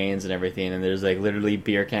the cranes and everything, and there's like literally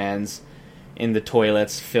beer cans in the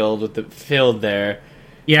toilets filled there.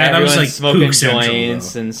 yeah, Everyone's that was like smoking Pook Central,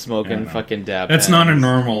 joints though. and smoking Yeah. fucking dab. That's pens. not a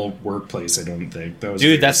normal workplace, I don't think. That was Dude,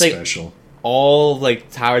 very that's like- special. all like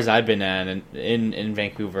towers I've been in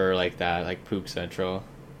Vancouver are like that, like Pook Central.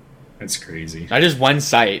 That's crazy. Not just one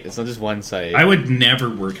site. It's not just one site. I would never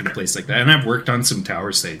work in a place like that, and I've worked on some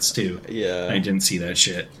tower sites too. Yeah. I didn't see that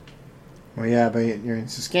shit. Well, yeah, but you're in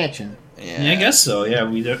Saskatchewan. Yeah, I guess so. Yeah,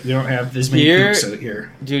 we don't have this many pooks out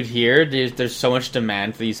here. Dude, here there's so much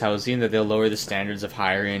demand for these housing that they'll lower the standards of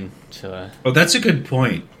hiring to. Oh, that's a good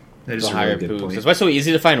point. That is a higher really good point. That's why it's so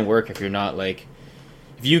easy to find work if you're not like,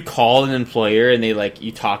 if you call an employer and they like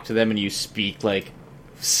you talk to them and you speak like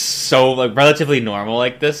so like relatively normal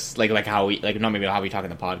like this, like how we like not maybe how we talk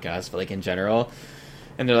in the podcast, but like in general.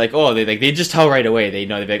 And they're like, oh, they just tell right away. They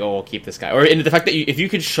know they're like, oh, we'll keep this guy. Or in the fact that if you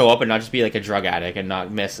could show up and not just be like a drug addict and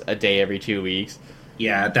not miss a day every 2 weeks,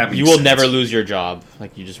 yeah, that makes you will sense. never lose your job.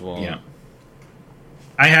 Like you just won't. Yeah,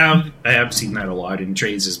 I have seen that a lot in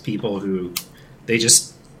trades as people who they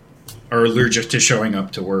just are allergic to showing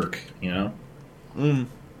up to work. You know. Mm.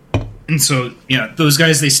 And so, yeah, those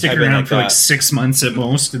guys, they stick I've been around like for like that. 6 months at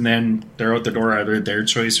most, and then they're out the door, either their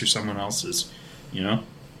choice or someone else's, you know?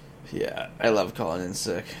 Yeah, I love calling in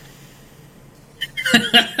sick.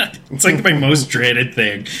 It's like my most dreaded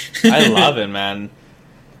thing. I love it, man.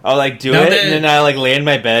 I'll like do Now it, that- and then I like lay in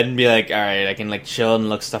my bed and be like, all right, I can like chill and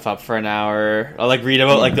look stuff up for an hour. I'll like read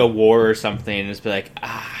about like the war or something, and just be like,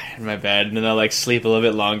 in my bed, and then I'll like sleep a little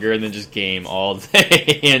bit longer, and then just game all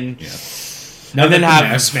day. And Yeah. Now And that then the have-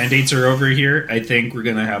 mask mandates are over here, I think we're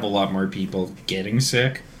going to have a lot more people getting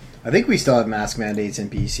sick. I think we still have mask mandates in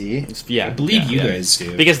BC. yeah, I believe yeah, you yeah. guys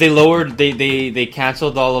do. Because they lowered, they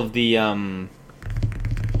canceled all of the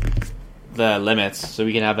limits, so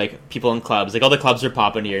we can have like people in clubs. Like all the clubs are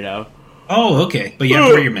popping here now. Oh, okay. But you have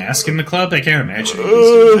to wear your mask in the club? I can't imagine you guys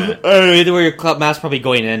doing that. You have to wear your club mask probably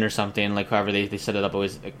going in or something. Like however they set it up,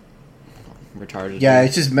 always like, retarded. Yeah,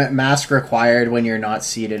 it's just mask required when you're not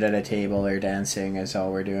seated at a table or dancing is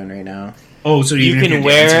all we're doing right now. Oh, so You even if can you're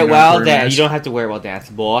wear dancing, it not while wear a dance. mask? You don't have to wear it while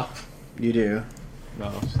dancing, boy. You do.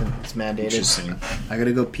 No. It's mandated. Interesting. I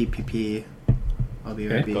gotta go pee. I'll be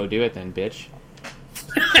right Okay. Go do it then, bitch.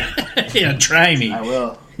 Yeah, try me. I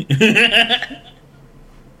will.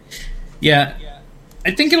 Yeah,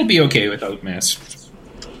 I think it'll be okay without masks.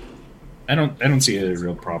 I don't see a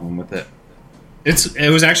real problem with it.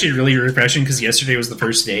 It was actually really refreshing because yesterday was the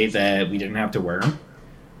first day that we didn't have to wear them,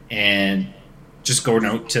 and just going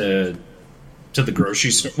out to the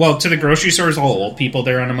grocery store. Well, to the grocery store is all old people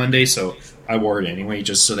there on a Monday, so I wore it anyway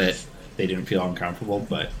just so that they didn't feel uncomfortable.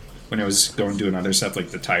 But when I was going doing other stuff like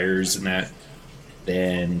the tires and that,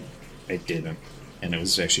 then I didn't, and it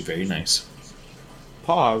was actually very nice.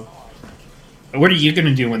 Pog. What are you going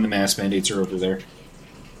to do when the mask mandates are over there?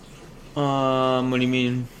 What do you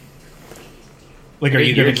mean? Like, are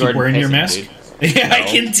you You're going to keep Jordan wearing your Peterson, mask? Yeah, No. I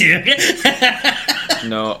can too.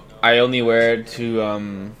 No, I only wear it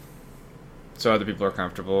to so other people are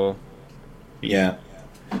comfortable. Yeah.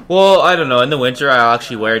 Well, I don't know. In the winter, I'll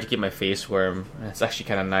actually wear it to keep my face warm. And it's actually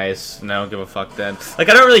kind of nice, and I don't give a fuck then. Like,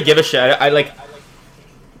 I don't really give a shit. I like...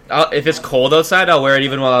 if it's cold outside, I'll wear it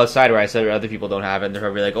even while outside, where I said other people don't have it, and they're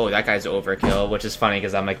probably like, oh, that guy's overkill, which is funny,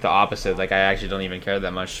 because I'm, like, the opposite. Like, I actually don't even care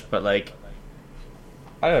that much. But, like,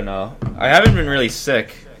 I don't know. I haven't been really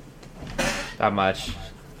sick that much.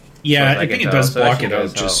 Yeah, So I I think can it tell. does So it block actually it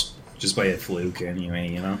out does just by a fluke anyway,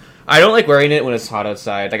 you know? I don't like wearing it when it's hot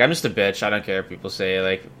outside. Like, I'm just a bitch. I don't care if people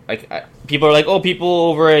say, people are like, oh, people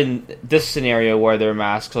over in this scenario wear their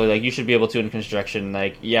masks, so, like, you should be able to in construction.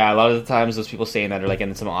 Like, yeah, a lot of the times those people saying that are, like,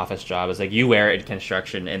 in some office job. It's like, you wear it in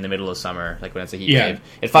construction in the middle of summer, like, when it's a heat Yeah, wave.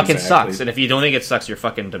 It fucking exactly. sucks. And if you don't think it sucks, you're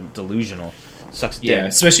fucking delusional. Sucks dick. Yeah,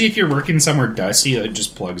 especially if you're working somewhere dusty, it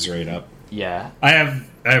just plugs right up. Yeah. I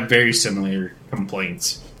have very similar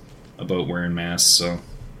complaints about wearing masks, so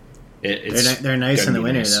They're nice in the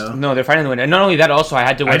winter, though. No, they're fine in the winter. And not only that, also, I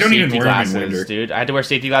had to wear I don't even safety wear them in glasses, winter. dude. I had to wear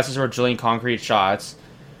safety glasses or drilling concrete shots.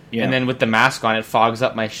 Yeah. And then with the mask on, it fogs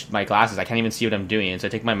up my glasses. I can't even see what I'm doing. So I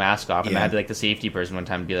take my mask off, and I Yeah. had to, like, the safety person one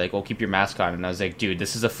time be like, "Oh, keep your mask on." And I was like, "Dude,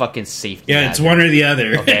 this is a fucking safety." yeah, it's hazard, one or the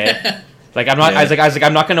other. okay. Like I'm not. Yeah. I was like,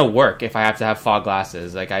 I'm not gonna work if I have to have fog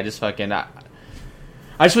glasses. Like I just fucking. I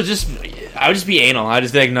would just be anal. I'd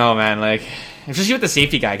just be like, no, man. Like, especially with the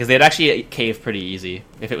safety guy, because they'd actually cave pretty easy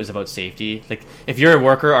if it was about safety. Like, if you're a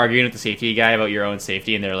worker arguing with the safety guy about your own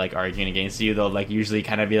safety, and they're like arguing against you, they'll like usually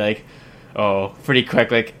kind of be like, oh, pretty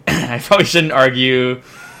quick. Like, I probably shouldn't argue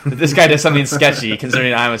that this guy does something sketchy,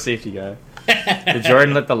 considering I'm a safety guy. Did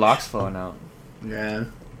Jordan let the locks falling out? Yeah.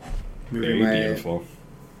 Very beautiful.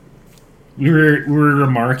 We were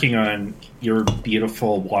remarking on your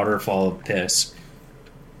beautiful waterfall of piss.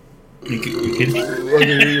 You can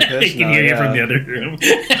hear you from the other room.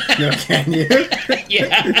 No, can you?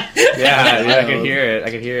 Yeah. Yeah, I could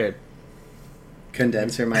hear it.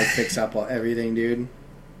 Condenser mic picks up everything, dude.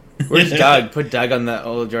 Where's Doug? Put Doug on the...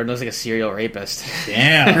 Oh, Jordan looks like a serial rapist.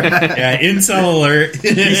 Damn. Yeah, incel alert.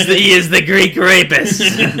 He is the Greek rapist.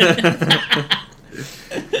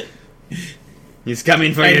 He's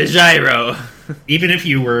coming for your gyro. Even if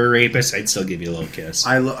you were a rapist, I'd still give you a little kiss.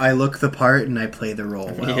 I look the part and I play the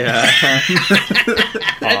role well. Yeah.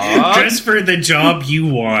 Just for the job you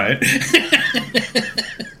want.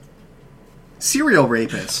 Serial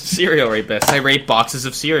rapist. Serial rapist. I rape boxes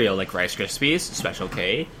of cereal like Rice Krispies, Special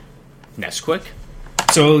K, Nesquik.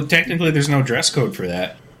 So technically, there's no dress code for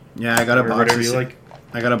that. Yeah, I got a Or box. whatever you like.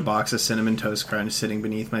 I got a box of Cinnamon Toast Crunch sitting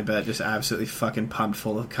beneath my bed, just absolutely fucking pumped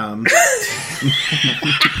full of cum.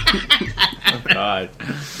 Oh God.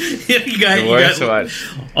 You got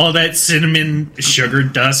all that cinnamon sugar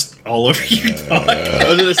dust all over your dog. I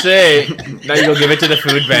was gonna say, now you go give it to the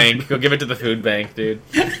food bank. Go give it to the food bank, dude.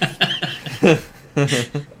 Where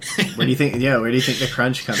do you think? Yeah, where do you think the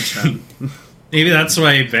crunch comes from? Maybe that's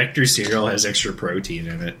why Vector cereal has extra protein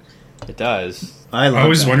in it. It does. I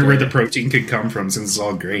always wonder where the protein could come from since it's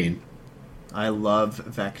all grain. I love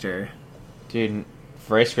Vector. Dude,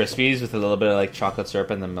 Rice Krispies with a little bit of like chocolate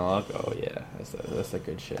syrup in the milk. Oh yeah, that's the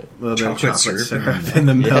good shit. A little bit of Chocolate chocolate syrup syrup in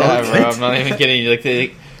the milk. Yeah, bro, I'm not even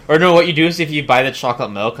kidding. Or no, what you do is if you buy the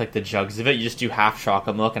chocolate milk, like the jugs of it, you just do half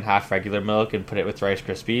chocolate milk and half regular milk and put it with Rice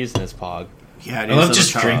Krispies and it's pog. Yeah, I love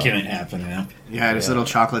just drinking it half and half. Yeah, there's little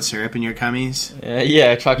chocolate syrup in your cummies.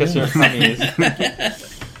 Yeah, chocolate syrup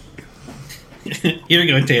gummies. Here we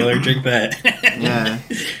go, Taylor. Drink that. Yeah.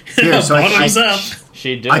 Here, so Bottoms up.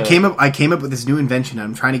 She did. I came up with this new invention.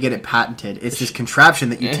 I'm trying to get it patented. It's this contraption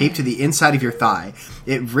that you tape to the inside of your thigh.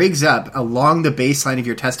 It rigs up along the baseline of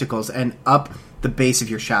your testicles and up the base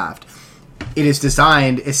of your shaft. It is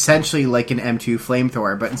designed essentially like an M2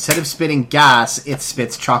 flamethrower, but instead of spitting gas, it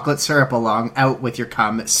spits chocolate syrup out with your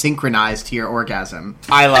cum, synchronized to your orgasm.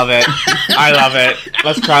 I love it. I love it.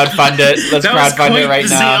 Let's crowdfund it. Let's crowdfund it right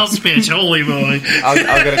now. Sales pitch, holy moly! I'll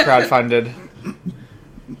get it crowdfunded.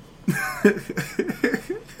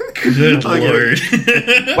 Good lord!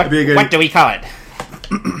 What do we call it?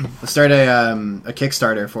 Let's start a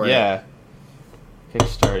Kickstarter for it. Yeah.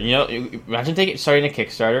 Kickstarter. You know, imagine starting a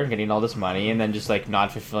Kickstarter and getting all this money and then just like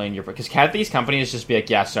not fulfilling your... Because can't these companies just be like,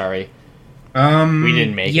 yeah, sorry, we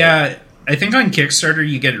didn't make it. Yeah, I think on Kickstarter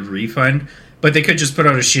you get a refund, but they could just put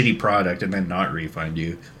out a shitty product and then not refund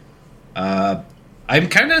you. I'm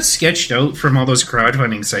kind of sketched out from all those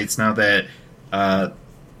crowdfunding sites now that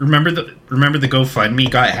remember the GoFundMe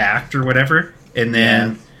got hacked or whatever, and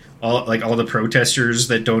then all the protesters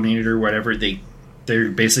that donated or whatever, they're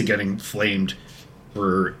basically getting flamed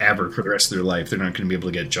forever for the rest of their life. They're not going to be able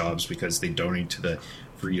to get jobs because they donate to the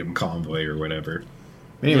Freedom Convoy or whatever.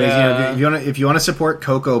 Anyways, if you want to support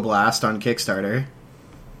Cocoa Blast on Kickstarter,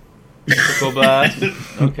 Cocoa Blast.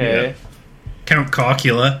 Okay. Yeah. Count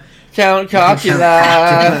Cocula.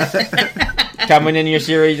 Coming in your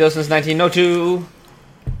series since 1902.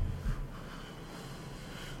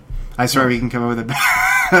 I swear we can come up with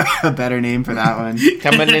a better name for that one.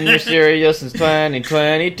 Coming in your series since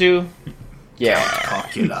 2022. Yeah.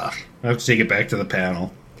 Cocula. I have to take it back to the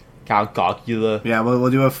panel. Count Cocula. Yeah,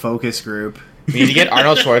 we'll do a focus group. We need to get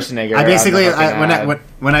Arnold Schwarzenegger. I basically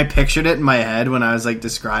when I pictured it in my head when I was like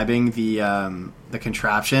describing the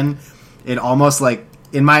contraption, it almost like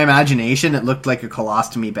in my imagination it looked like a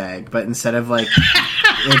colostomy bag, but instead of like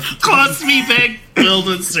Colostomy bag filled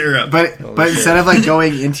with syrup. But instead of like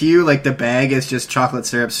going into you, like the bag is just chocolate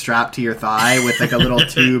syrup strapped to your thigh with like a little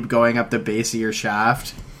tube going up the base of your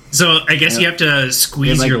shaft. So I guess you have to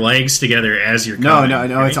squeeze your legs together as you're coming. No,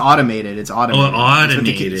 right? It's automated. It's automated. Oh,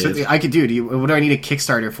 automated. So I could do. What do I need a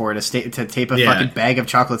Kickstarter for to tape a fucking bag of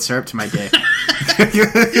chocolate syrup to my dick?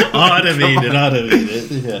 Automated.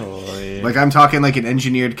 Yeah. Like I'm talking like an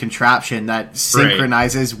engineered contraption that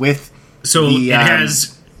synchronizes with. So it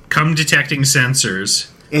has cum detecting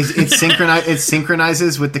sensors. It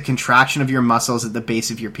synchronizes with the contraction of your muscles at the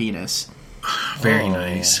base of your penis. Very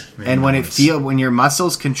nice. And when when your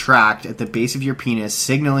muscles contract at the base of your penis,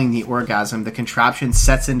 signaling the orgasm, the contraption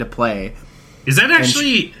sets into play. Is that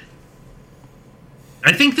actually?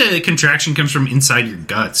 I think the contraction comes from inside your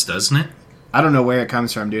guts, doesn't it? I don't know where it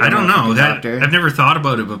comes from, dude. I don't know. Doctor. I've never thought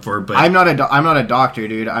about it before, but I'm not a doctor,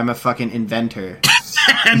 dude. I'm a fucking inventor.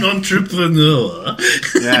 An entrepreneur.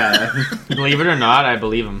 Yeah. Believe it or not, I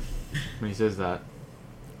believe him when he says that.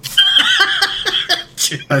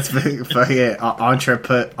 That's fucking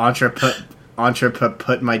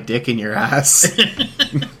put my dick in your ass.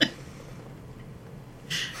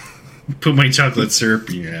 Put my chocolate syrup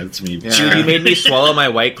in your ass. Me. Yeah. Dude, you made me swallow my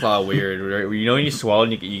White Claw weird. You know when you swallow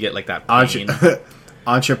and you get like that pain?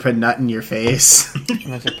 entrepreneur in your face.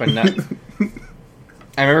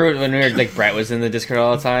 I remember when we were like Brett was in the Discord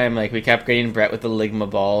all the time. Like we kept getting Brett with the Ligma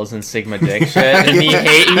balls and Sigma dick shit, and he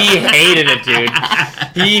hated it, dude.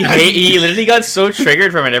 He literally got so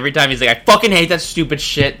triggered from it every time. He's like, I fucking hate that stupid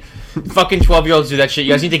shit. Fucking 12-year-olds do that shit.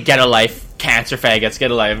 You guys need to get a life. Cancer faggots, get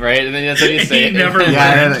a life, right? And then that's what you say.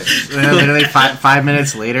 Literally 5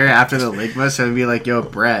 minutes later after the Ligma, so it'd be like, yo,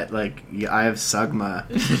 Brett, like I have Sugma.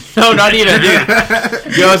 No, not even, dude.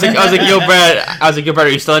 Yo, I was like, yo, Brett. Are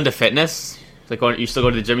you still into fitness? Like, you still go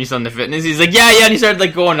to the gym? You still into fitness? He's like, yeah. And he started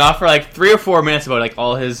like going off for like 3 or 4 minutes about like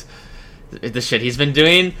all the shit he's been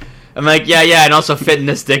doing. I'm like, yeah, and also fitting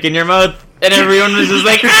this dick in your mouth, and everyone was just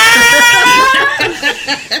like,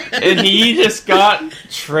 and he just got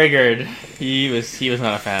triggered. He was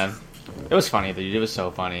not a fan. It was funny, dude. It was so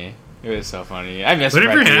funny. I miss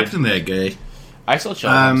whatever Brett, happened to that guy. I still chill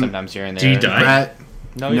with him sometimes here and there. Did he die? Brett,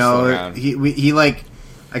 No, he's still around. he like.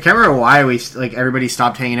 I can't remember why everybody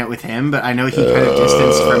stopped hanging out with him, but I know he kind of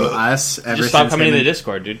distanced from us. He just stopped coming to the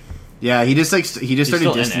Discord, dude. Yeah, he just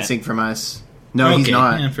started distancing from us. No, okay. He's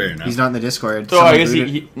not. Yeah, fair enough. He's not in the Discord. So I guess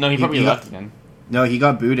he probably left again. No, he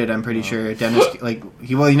got booted. I'm pretty sure. Dennis,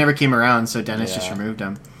 he never came around, so Dennis just removed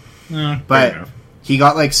him. But he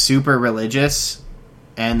got like super religious,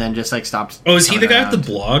 and then just like stopped. Oh, is he the guy with the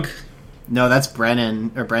blog? No, that's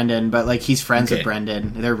Brendan. But like he's friends with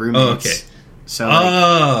Brendan. They're roommates. Oh, okay. So.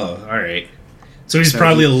 All right. So he's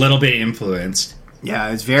probably a little bit influenced.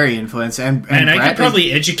 Yeah, it's very influenced, and I could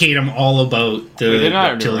probably educate him all about the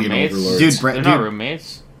reptilian overlords. Dude, they're not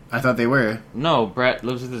roommates. I thought they were. No, Brett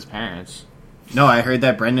lives with his parents. No, I heard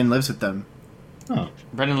that Brendan lives with them. Oh,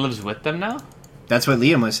 Brendan lives with them now? That's what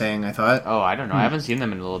Liam was saying, I thought. Oh, I don't know. I haven't seen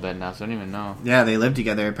them in a little bit now, so I don't even know. Yeah, they live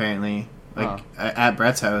together apparently, at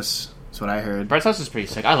Brett's house. That's what I heard. Brett's house is pretty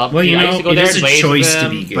sick. I love. Well, I used to go there and blaze choice with to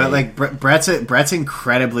him. be gay. But like Brett's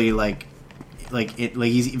incredibly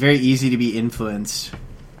he's very easy to be influenced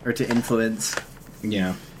or to influence.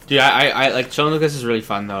 Yeah. Dude, I like Sean Lucas is really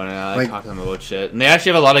fun though, and I like talking to them about shit. And they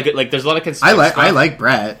actually have a lot of good, like, there's a lot of conspiracy. I like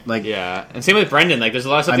Brett, like, yeah, and same with Brendan. Like, there's a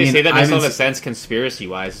lot of stuff they say that makes a lot of sense conspiracy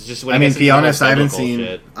wise. It's just when to be honest, I haven't seen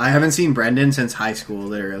shit. I haven't seen Brendan since high school,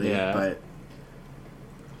 literally. Yeah.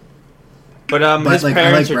 But his like,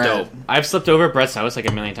 parents are Brett. dope. I've slept over at Brett's house like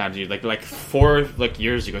a million times, dude. Like 3 or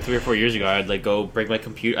 4 years ago, I'd like go bring my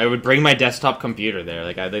computer. I would bring my desktop computer there.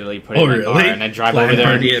 Like I literally put it in my car and I'd drive over there.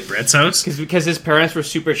 Party at Brett's house because his parents were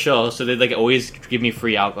super chill, so they'd like always give me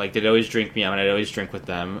free alcohol. Like they'd always drink me out, and I'd always drink with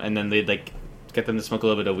them. And then they'd like get them to smoke a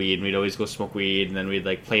little bit of weed, and we'd always go smoke weed, and then we'd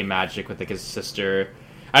like play Magic with like his sister.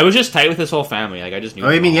 I was just tight with his whole family. Like I just knew. Oh,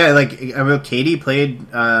 I mean, yeah, like Katie played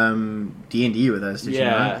D&D with us. Did she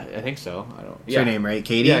not? I think so. I don't. What's her name, right?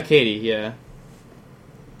 Katie. Yeah, Katie. Yeah.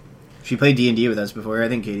 She played D&D with us before. I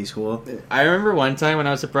think Katie's cool. I remember one time when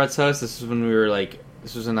I was at Brett's house. This was when we were like.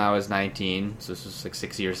 This was when I was 19. So this was like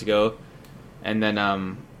 6 years ago, and then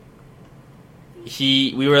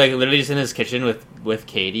we were like literally just in his kitchen with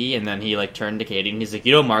Katie, and then he like turned to Katie and he's like,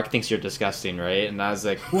 Mark thinks you're disgusting, right? And I was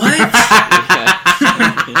like, what? Yeah. He did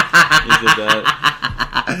that.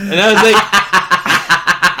 And I was like,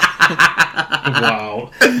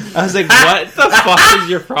 wow. I was like, what the fuck is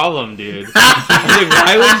your problem, dude? I was like,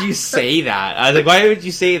 why would you say that? I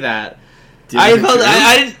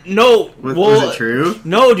didn't know. Was it true?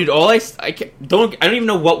 No, dude. I don't even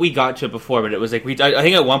know what we got to it before, but it was like I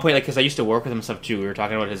think at one point, like, because I used to work with him and stuff too. We were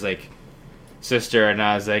talking about his like sister, and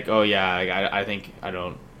I was like, oh yeah, I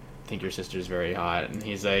don't think your sister's very hot, and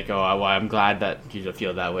he's like, oh, well, I'm glad that you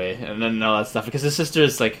feel that way, and then all that stuff because his sister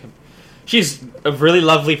is like, she's a really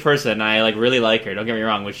lovely person. And I like really like her. Don't get me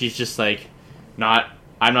wrong, but she's just like not.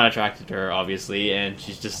 I'm not attracted to her, obviously, and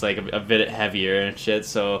she's just like a bit heavier and shit.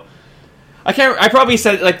 So. I probably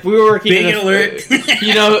said, like, we were working Big alert.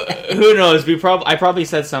 You know, who knows? I probably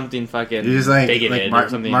said something fucking You're just like, bigoted or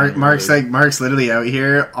something. Mark's literally out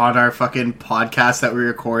here on our fucking podcast that we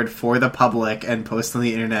record for the public and post on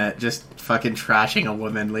the internet, just fucking trashing a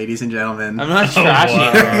woman, ladies and gentlemen. I'm not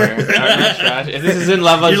trashing her. I'm not trashing. This is in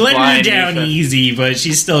Love Us You're letting Blind. her down easy, but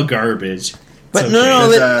she's still garbage. But okay.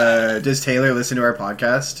 no. Does Taylor listen to our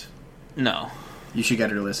podcast? No. You should get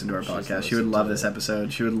her to listen to our podcast. She would love this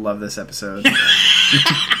episode.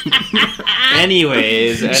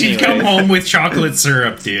 Anyways. She'd come home with chocolate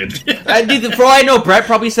syrup, dude. Dude, for all I know, Brett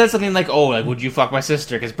probably said something like, oh, like, would you fuck my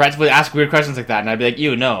sister? Because Brett would ask weird questions like that, and I'd be like,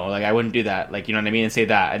 no, like, I wouldn't do that. Like, you know what I mean? And say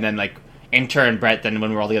that. And then, like, in turn, Brett, then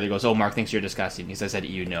when we're all together, goes, oh, Mark thinks you're disgusting. Because I said,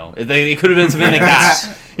 no. It could have been something like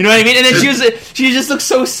that. You know what I mean? And then she just looked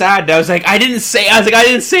so sad. And I was like, I didn't say it like that.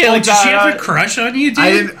 Did she have a crush on you,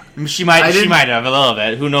 dude? She might have a little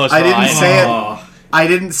bit. Who knows? I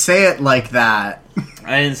didn't say it like that.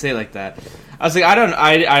 I didn't say it like that. I was like, I don't know.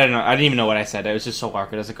 I didn't even know what I said. It was just so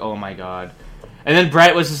awkward. I was like, oh my god. And then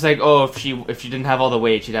Brett was just like, oh, if she didn't have all the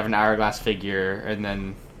weight, she'd have an hourglass figure. And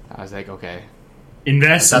then I was like, okay.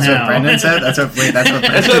 Invest That's now. what Brendan said. That's what Brett That's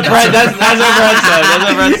what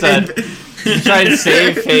Brett said. To try and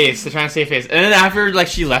save face. And then after like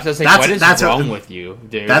she left, I was like, what is wrong with you,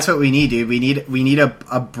 dude? That's what we need, dude. We need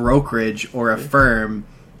a brokerage or a firm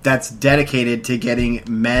that's dedicated to getting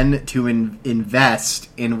men to invest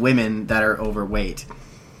in women that are overweight.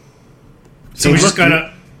 So we just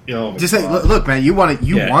gotta. Just say, look, man, you want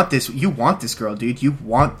this girl, dude. You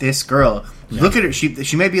want this girl. Yeah. Look at her.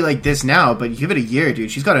 She may be like this now, but give it a year, dude.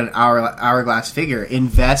 She's got an hourglass figure.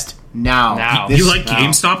 Invest now. You like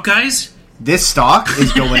GameStop, guys? This stock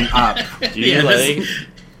is going up. This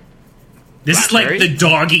is like the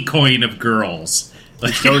doggy coin of girls.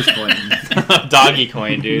 Like Dogecoin. Doggy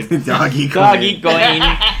coin, dude. Doggy coin.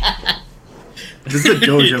 This is a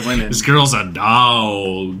Doge of women. This girl's a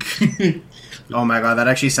dog. Oh my god, that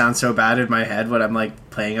actually sounds so bad in my head when I'm like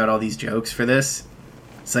playing out all these jokes for this.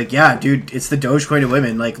 It's like, yeah, dude, it's the Dogecoin of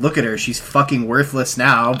women. Like, look at her. She's fucking worthless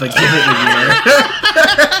now, but give it a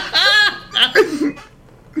year.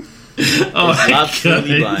 Oh,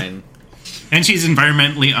 absolutely blind. And she's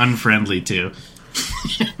environmentally unfriendly, too.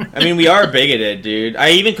 I mean, we are bigoted, dude.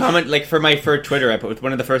 I even comment, like, for Twitter, I put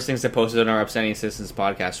one of the first things I posted on our Upstanding Citizens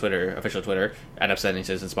podcast Twitter, official Twitter, at Upstanding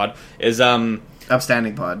Citizens Pod, is,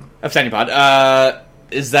 Upstanding Pod,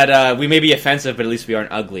 is that, we may be offensive, but at least we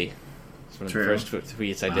aren't ugly. It's one of the first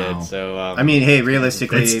tweets I did, so, I mean, hey,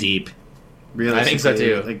 realistically... That's deep. I think so,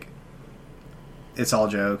 too. Like, it's all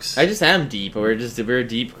jokes. I just am deep. We're a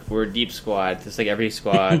deep squad. Just like every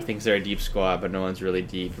squad thinks they're a deep squad, but no one's really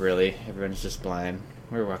deep, really. Everyone's just blind.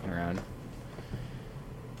 We're walking around.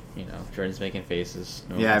 You know, Jordan's making faces.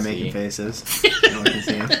 Making faces. No one can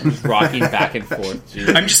see him. Rocking back and forth,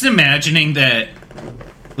 dude. I'm just imagining that,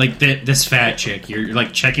 like, this fat chick, you're,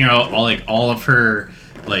 like, checking out all of her,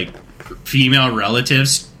 like, female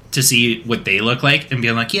relatives to see what they look like and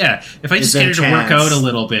being like, yeah, if I just get her to work out a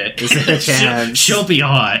little bit, is there a chance? She'll be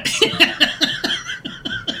hot.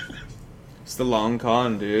 It's the long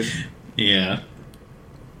con, dude. Yeah.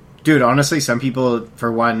 Dude, honestly, some people,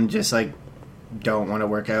 for one, just, like, don't want to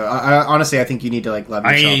work out. Honestly, I think you need to, like, love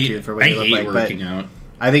yourself, dude, for what you look like. Working out.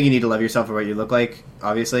 I think you need to love yourself for what you look like,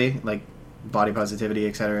 obviously. Like, body positivity,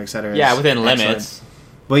 et cetera, et cetera. Yeah, within limits.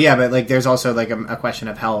 Well, yeah, but like, there's also like a question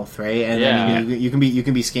of health, right? And then you can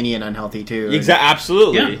be skinny and unhealthy too. Exactly,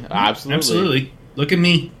 absolutely, yeah. Absolutely. Look at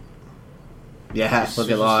me. Yeah, look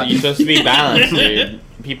at Locke. You're supposed to be balanced, dude.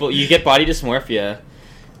 You get body dysmorphia.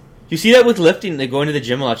 You see that with lifting, like going to the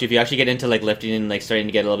gym a lot. If you actually get into like lifting and like starting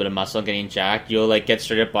to get a little bit of muscle and getting jacked, you'll like get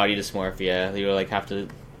straight up body dysmorphia. You'll like have to.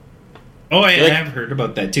 Oh, I have heard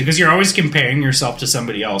about that too, because you're always comparing yourself to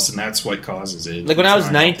somebody else, and that's what causes it. Like when I was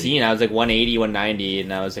 19, I was like 180, 190,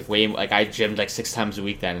 and I was like I gymmed like 6 times a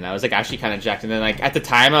week then, and I was like actually kind of jacked. And then like at the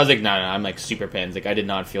time, I was like, no, I'm like super pins. Like I did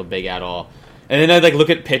not feel big at all. And then I'd like look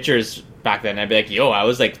at pictures back then, and I'd be like, yo, I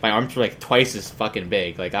was like, my arms were like twice as fucking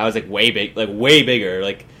big. Like I was like way bigger.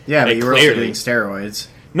 Like yeah, like, but you were also doing steroids.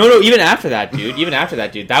 No, even after that,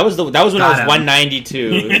 dude. That was when I was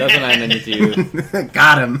 192. That was when I was 192.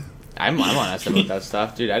 Got him. I'm honest about that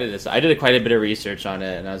stuff, dude. I did quite a bit of research on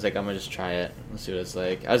it, and I was like, I'm gonna just try it. Let's see what it's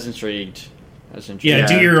like. I was intrigued. Yeah,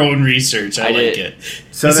 do your own research. I like it.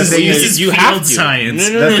 So this is you field have to. science.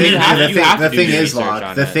 The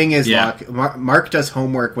thing is, Locke. Mark does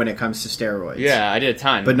homework when it comes to steroids. Yeah, I did a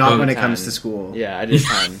ton, but not when it comes to school. Yeah, I did a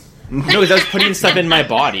ton. No, because I was putting stuff in my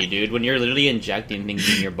body, dude. When you're literally injecting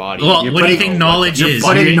things in your body. Well, what do you think knowledge is?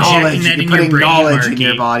 You're putting knowledge in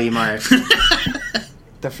your body, Mark.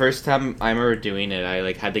 The first time I remember doing it, I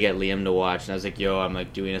like had to get Liam to watch, and I was like, "Yo, I'm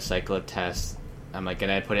like doing a cycle of tests." I'm like,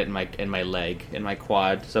 and I put it in my leg, in my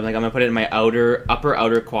quad. So I'm like, I'm gonna put it in my upper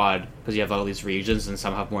outer quad because you have all these regions, and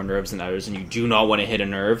some have more nerves than others, and you do not want to hit a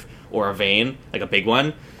nerve or a vein, like a big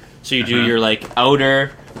one. So you do your like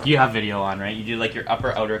outer. You have video on, right? You do like your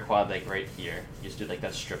upper outer quad, like right here. You just do like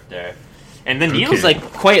that strip there. And the needle's like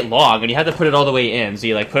quite long, and you have to put it all the way in. So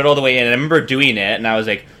you like put it all the way in. And I remember doing it, and I was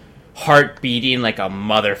like, heart beating like a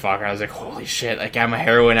motherfucker. I was like, holy shit, like I'm a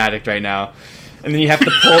heroin addict right now. And then you have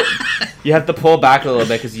to pull back a little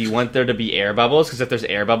bit because you want there to be air bubbles, because if there's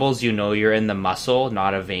air bubbles, you know you're in the muscle,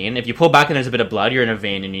 not a vein. If you pull back and there's a bit of blood, you're in a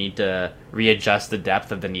vein, and you need to readjust the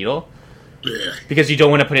depth of the needle because you don't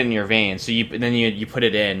want to put it in your vein. So you put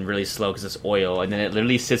it in really slow because it's oil, and then it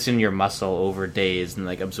literally sits in your muscle over days and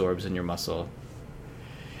like absorbs in your muscle.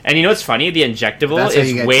 And you know what's funny? The injectable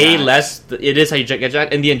is way less. It is how you get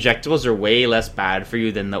jacked, and the injectables are way less bad for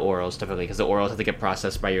you than the orals typically, because the orals have to get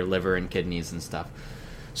processed by your liver and kidneys and stuff.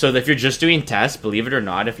 So if you're just doing tests, believe it or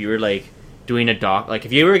not, if you were like doing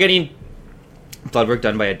if you were getting blood work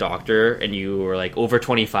done by a doctor and you were like over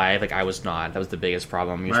 25, like I was not. That was the biggest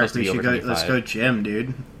problem. You're Mark, supposed to be over 25. Let's go gym,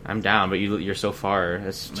 dude. I'm down, but you're so far.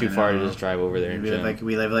 It's too far to just drive over there and gym.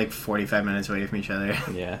 We live like 45 minutes away from each other.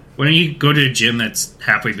 Yeah. Why don't you go to a gym that's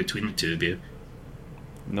halfway between the two of you?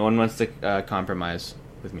 No one wants to compromise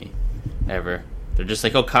with me, ever. They're just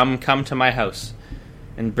like, oh, come to my house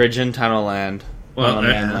in Bridge and Tunnel Land. Well,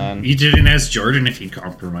 you didn't ask Jordan if he'd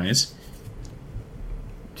compromise.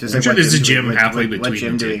 Just I'm sure there's a gym halfway between. What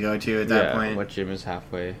gym do we go to at that point? What gym is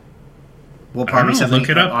halfway? Well, probably something. Look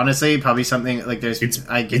it up. Honestly, probably something like there's. It's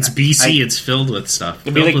BC. It's filled with stuff.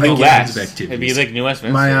 It'd be like New West. It'd be like New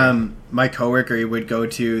Westminster. My coworker would go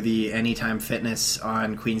to the Anytime Fitness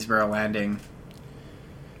on Queensborough Landing.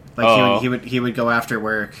 Like he would go after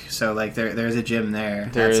work. So like there's a gym there.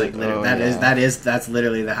 That's like that's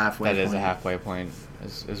literally the halfway point. That is a halfway point.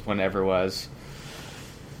 Is whenever was.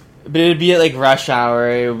 But it'd be at like rush hour.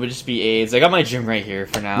 It would just be AIDS. I got my gym right here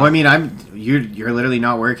for now. Well, I mean, you're literally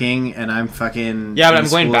not working, and I'm fucking but I'm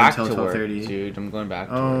going back until to work, 12:30. dude. I'm going back.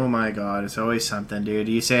 Oh my god, it's always something, dude.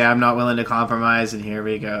 You say I'm not willing to compromise, and here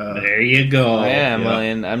we go. There you go. I am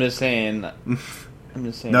willing. I'm just saying.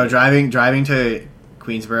 No, driving to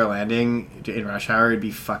Queensborough Landing in rush hour would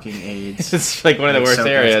be fucking AIDS. It's like one of the worst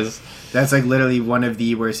areas. That's like literally one of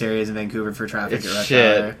the worst areas in Vancouver for traffic at rush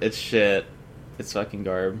hour. It's shit. It's fucking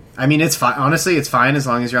garb. I mean, it's fine. Honestly, it's fine as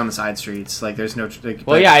long as you're on the side streets. Like, there's no.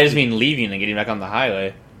 I just mean leaving and getting back on the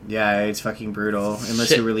highway. Yeah, it's fucking brutal. Unless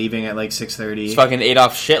you were leaving at like 6:30. It's fucking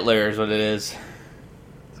Adolf Hitler is what it is.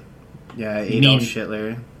 Yeah, Adolf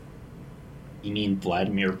Hitler. You mean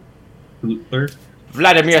Vladimir Hitler?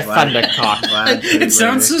 Vladimir Thundercock. It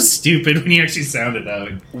sounds so stupid when you actually sound it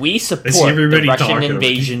out. We support the Russian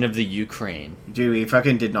invasion of the Ukraine. Dude, we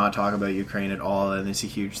fucking did not talk about Ukraine at all, and it's a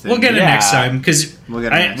huge thing. We'll get it next time because we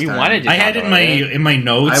wanted to. I had in my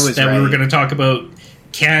notes that we were going to talk about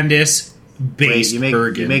Candace based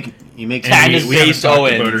Bergen. You make Candace we haven't based talked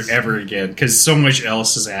Owens about her ever again because so much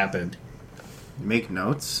else has happened. You make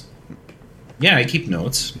notes. Yeah, I keep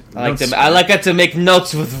notes. I like to make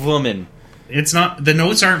notes with women. It's not the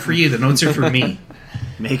notes aren't for you. The notes are for me.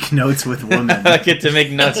 Make notes with women. I like to make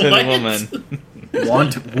notes with woman.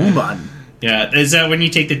 Want woman. Yeah, is that when you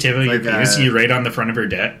take the tip of your penis and you write on the front of her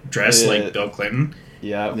dress like Bill Clinton?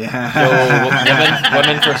 Yeah.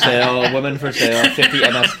 So, women for sale, 50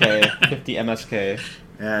 MSK, 50 MSK.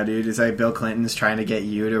 Yeah, dude, it's like Bill Clinton's trying to get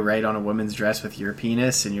you to write on a woman's dress with your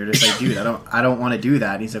penis, and you're just like, dude, I don't want to do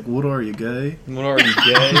that. And he's like, what are you, gay? What are you,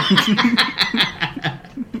 gay?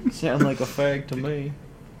 Sound like a fag to me.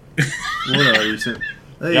 What are you? Hey,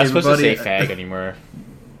 you're not supposed to say fag anymore.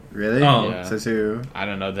 Really? Oh. Yeah. Says who? I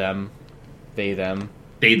don't know them. They, them.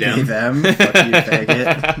 They, them. They, them. Fuck you,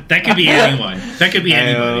 faggot. That could be anyone. That could be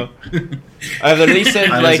anybody. I've at least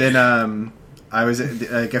said, I was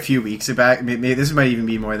like a few weeks back. Maybe this might even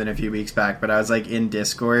be more than a few weeks back. But I was like in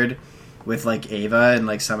Discord with like Ava and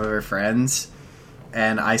like some of her friends,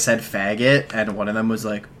 and I said faggot, and one of them was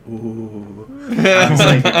like, "Ooh."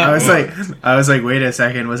 I was like, wait a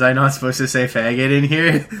second, was I not supposed to say faggot in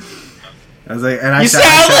here? I was like, and I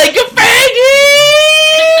sound like a faggot.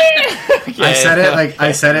 Okay.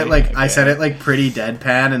 I said it like pretty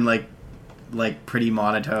deadpan and like pretty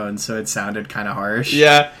monotone, so it sounded kind of harsh.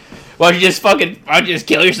 Yeah. Why'd you just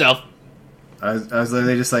kill yourself? I was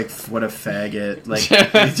literally just like, what a faggot. Like,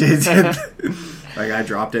 like I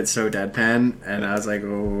dropped it so deadpan, and I was like,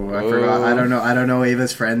 oh, I forgot. I don't know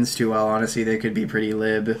Ava's friends too well. Honestly, they could be pretty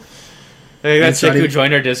lib. Hey, that chick who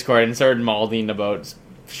joined our Discord and started malding about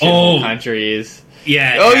shithole countries.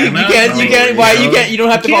 Yeah. Oh, you can't. Why you can't? You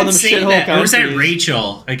don't have to call them shithole countries. Or was that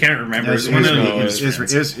Rachel? I can't remember. It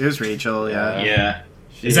was Rachel. Yeah. Yeah.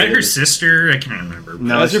 Is that her sister? I can't remember.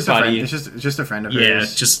 No, it's her buddy. It's just a friend of hers. Yeah,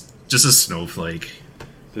 just a snowflake.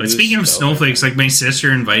 But speaking of snowflakes, like my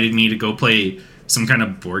sister invited me to go play some kind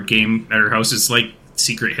of board game at her house. It's like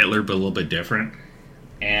Secret Hitler, but a little bit different.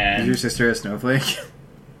 And is your sister a snowflake?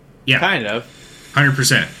 Yeah, kind of.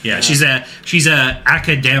 100%. Yeah, she's a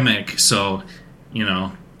academic, so you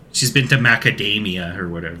know she's been to macadamia or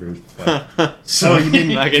whatever. But, so you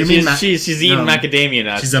mean she's eating macadamia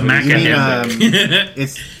nuts. She's a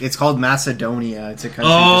macadamic. It's called Macedonia. It's a country.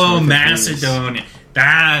 Oh, Macedonia.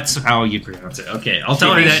 That's how you pronounce it. Okay, I'll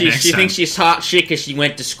tell her that next time. She thinks she's hot shit because she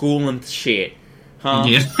went to school and shit. Huh?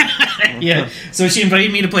 Yeah. Yeah. So she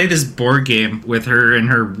invited me to play this board game with her and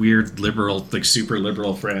her weird liberal, like super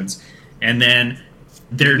liberal friends. And then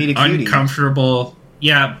they're uncomfortable.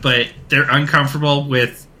 Yeah, but they're uncomfortable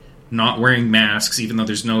with not wearing masks, even though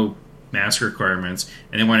there's no mask requirements,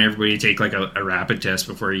 and they want everybody to take like a rapid test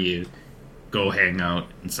before you go hang out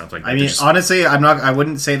and stuff like that. I mean, honestly, I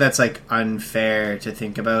wouldn't say that's like unfair to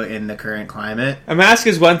think about in the current climate. A mask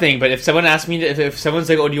is one thing, but if someone asks me, if someone's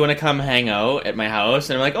like, "Oh, do you want to come hang out at my house?"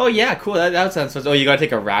 and I'm like, "Oh yeah, cool, that sounds fun." Oh, you got to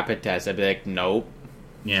take a rapid test. I'd be like, "Nope."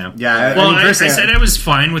 Yeah. Well, I said I was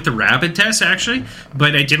fine with the rapid test actually,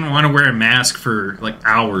 but I didn't want to wear a mask for like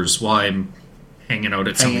hours while I'm hanging out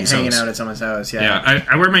at someone's house. Yeah.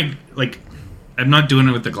 I wear my I'm not doing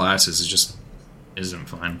it with the glasses. It just isn't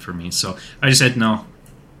fun for me. So I just said no.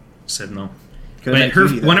 But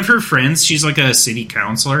one of her friends, she's like a city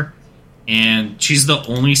councilor, and she's the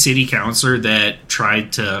only city councilor that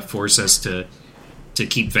tried to force us to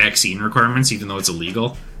keep vaccine requirements, even though it's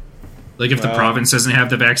illegal. Like if the province doesn't have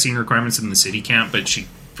the vaccine requirements, then the city can't. But she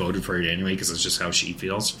voted for it anyway because it's just how she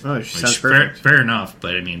feels. Oh, sounds perfect. Fair enough,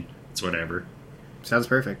 but I mean, it's whatever. Sounds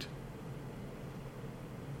perfect.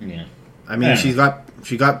 Yeah. I mean, she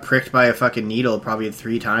got pricked by a fucking needle probably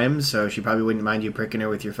 3 times, so she probably wouldn't mind you pricking her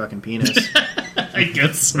with your fucking penis. I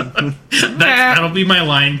guess so. That'll be my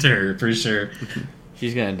line to her, for sure.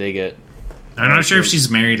 She's gonna dig it. I'm not sure if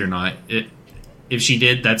she's married or not. If she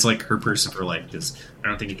did, that's like her person for life, because I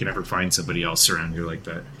don't think you can ever find somebody else around you like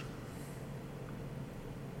that.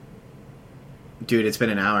 Dude, it's been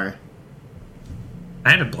an hour. I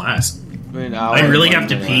had a blast. I really have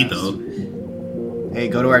to pee, though. Hey,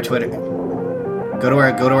 go to our Twitter. Go to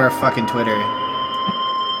our fucking Twitter.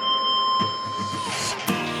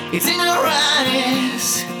 It's in her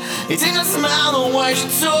eyes, it's in her smile, the way she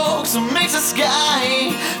talks and makes the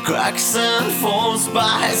sky cracks and falls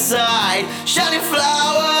by her side. Shining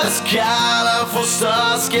flowers, colorful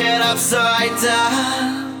stars get upside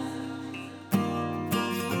down.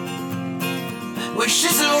 When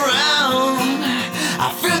she's around,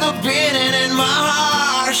 I feel the beating in my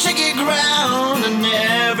heart, shaky ground, and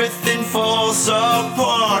everything falls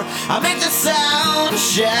apart. I make the sound,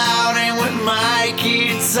 shouting with my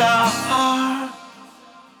guitar.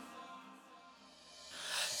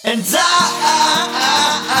 And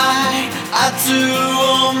I do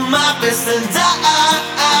all my best, and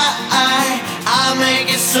I make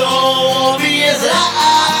it so obvious.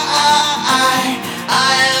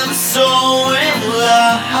 I am so in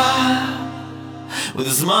love with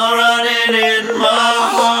a smile running in my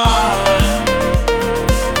heart.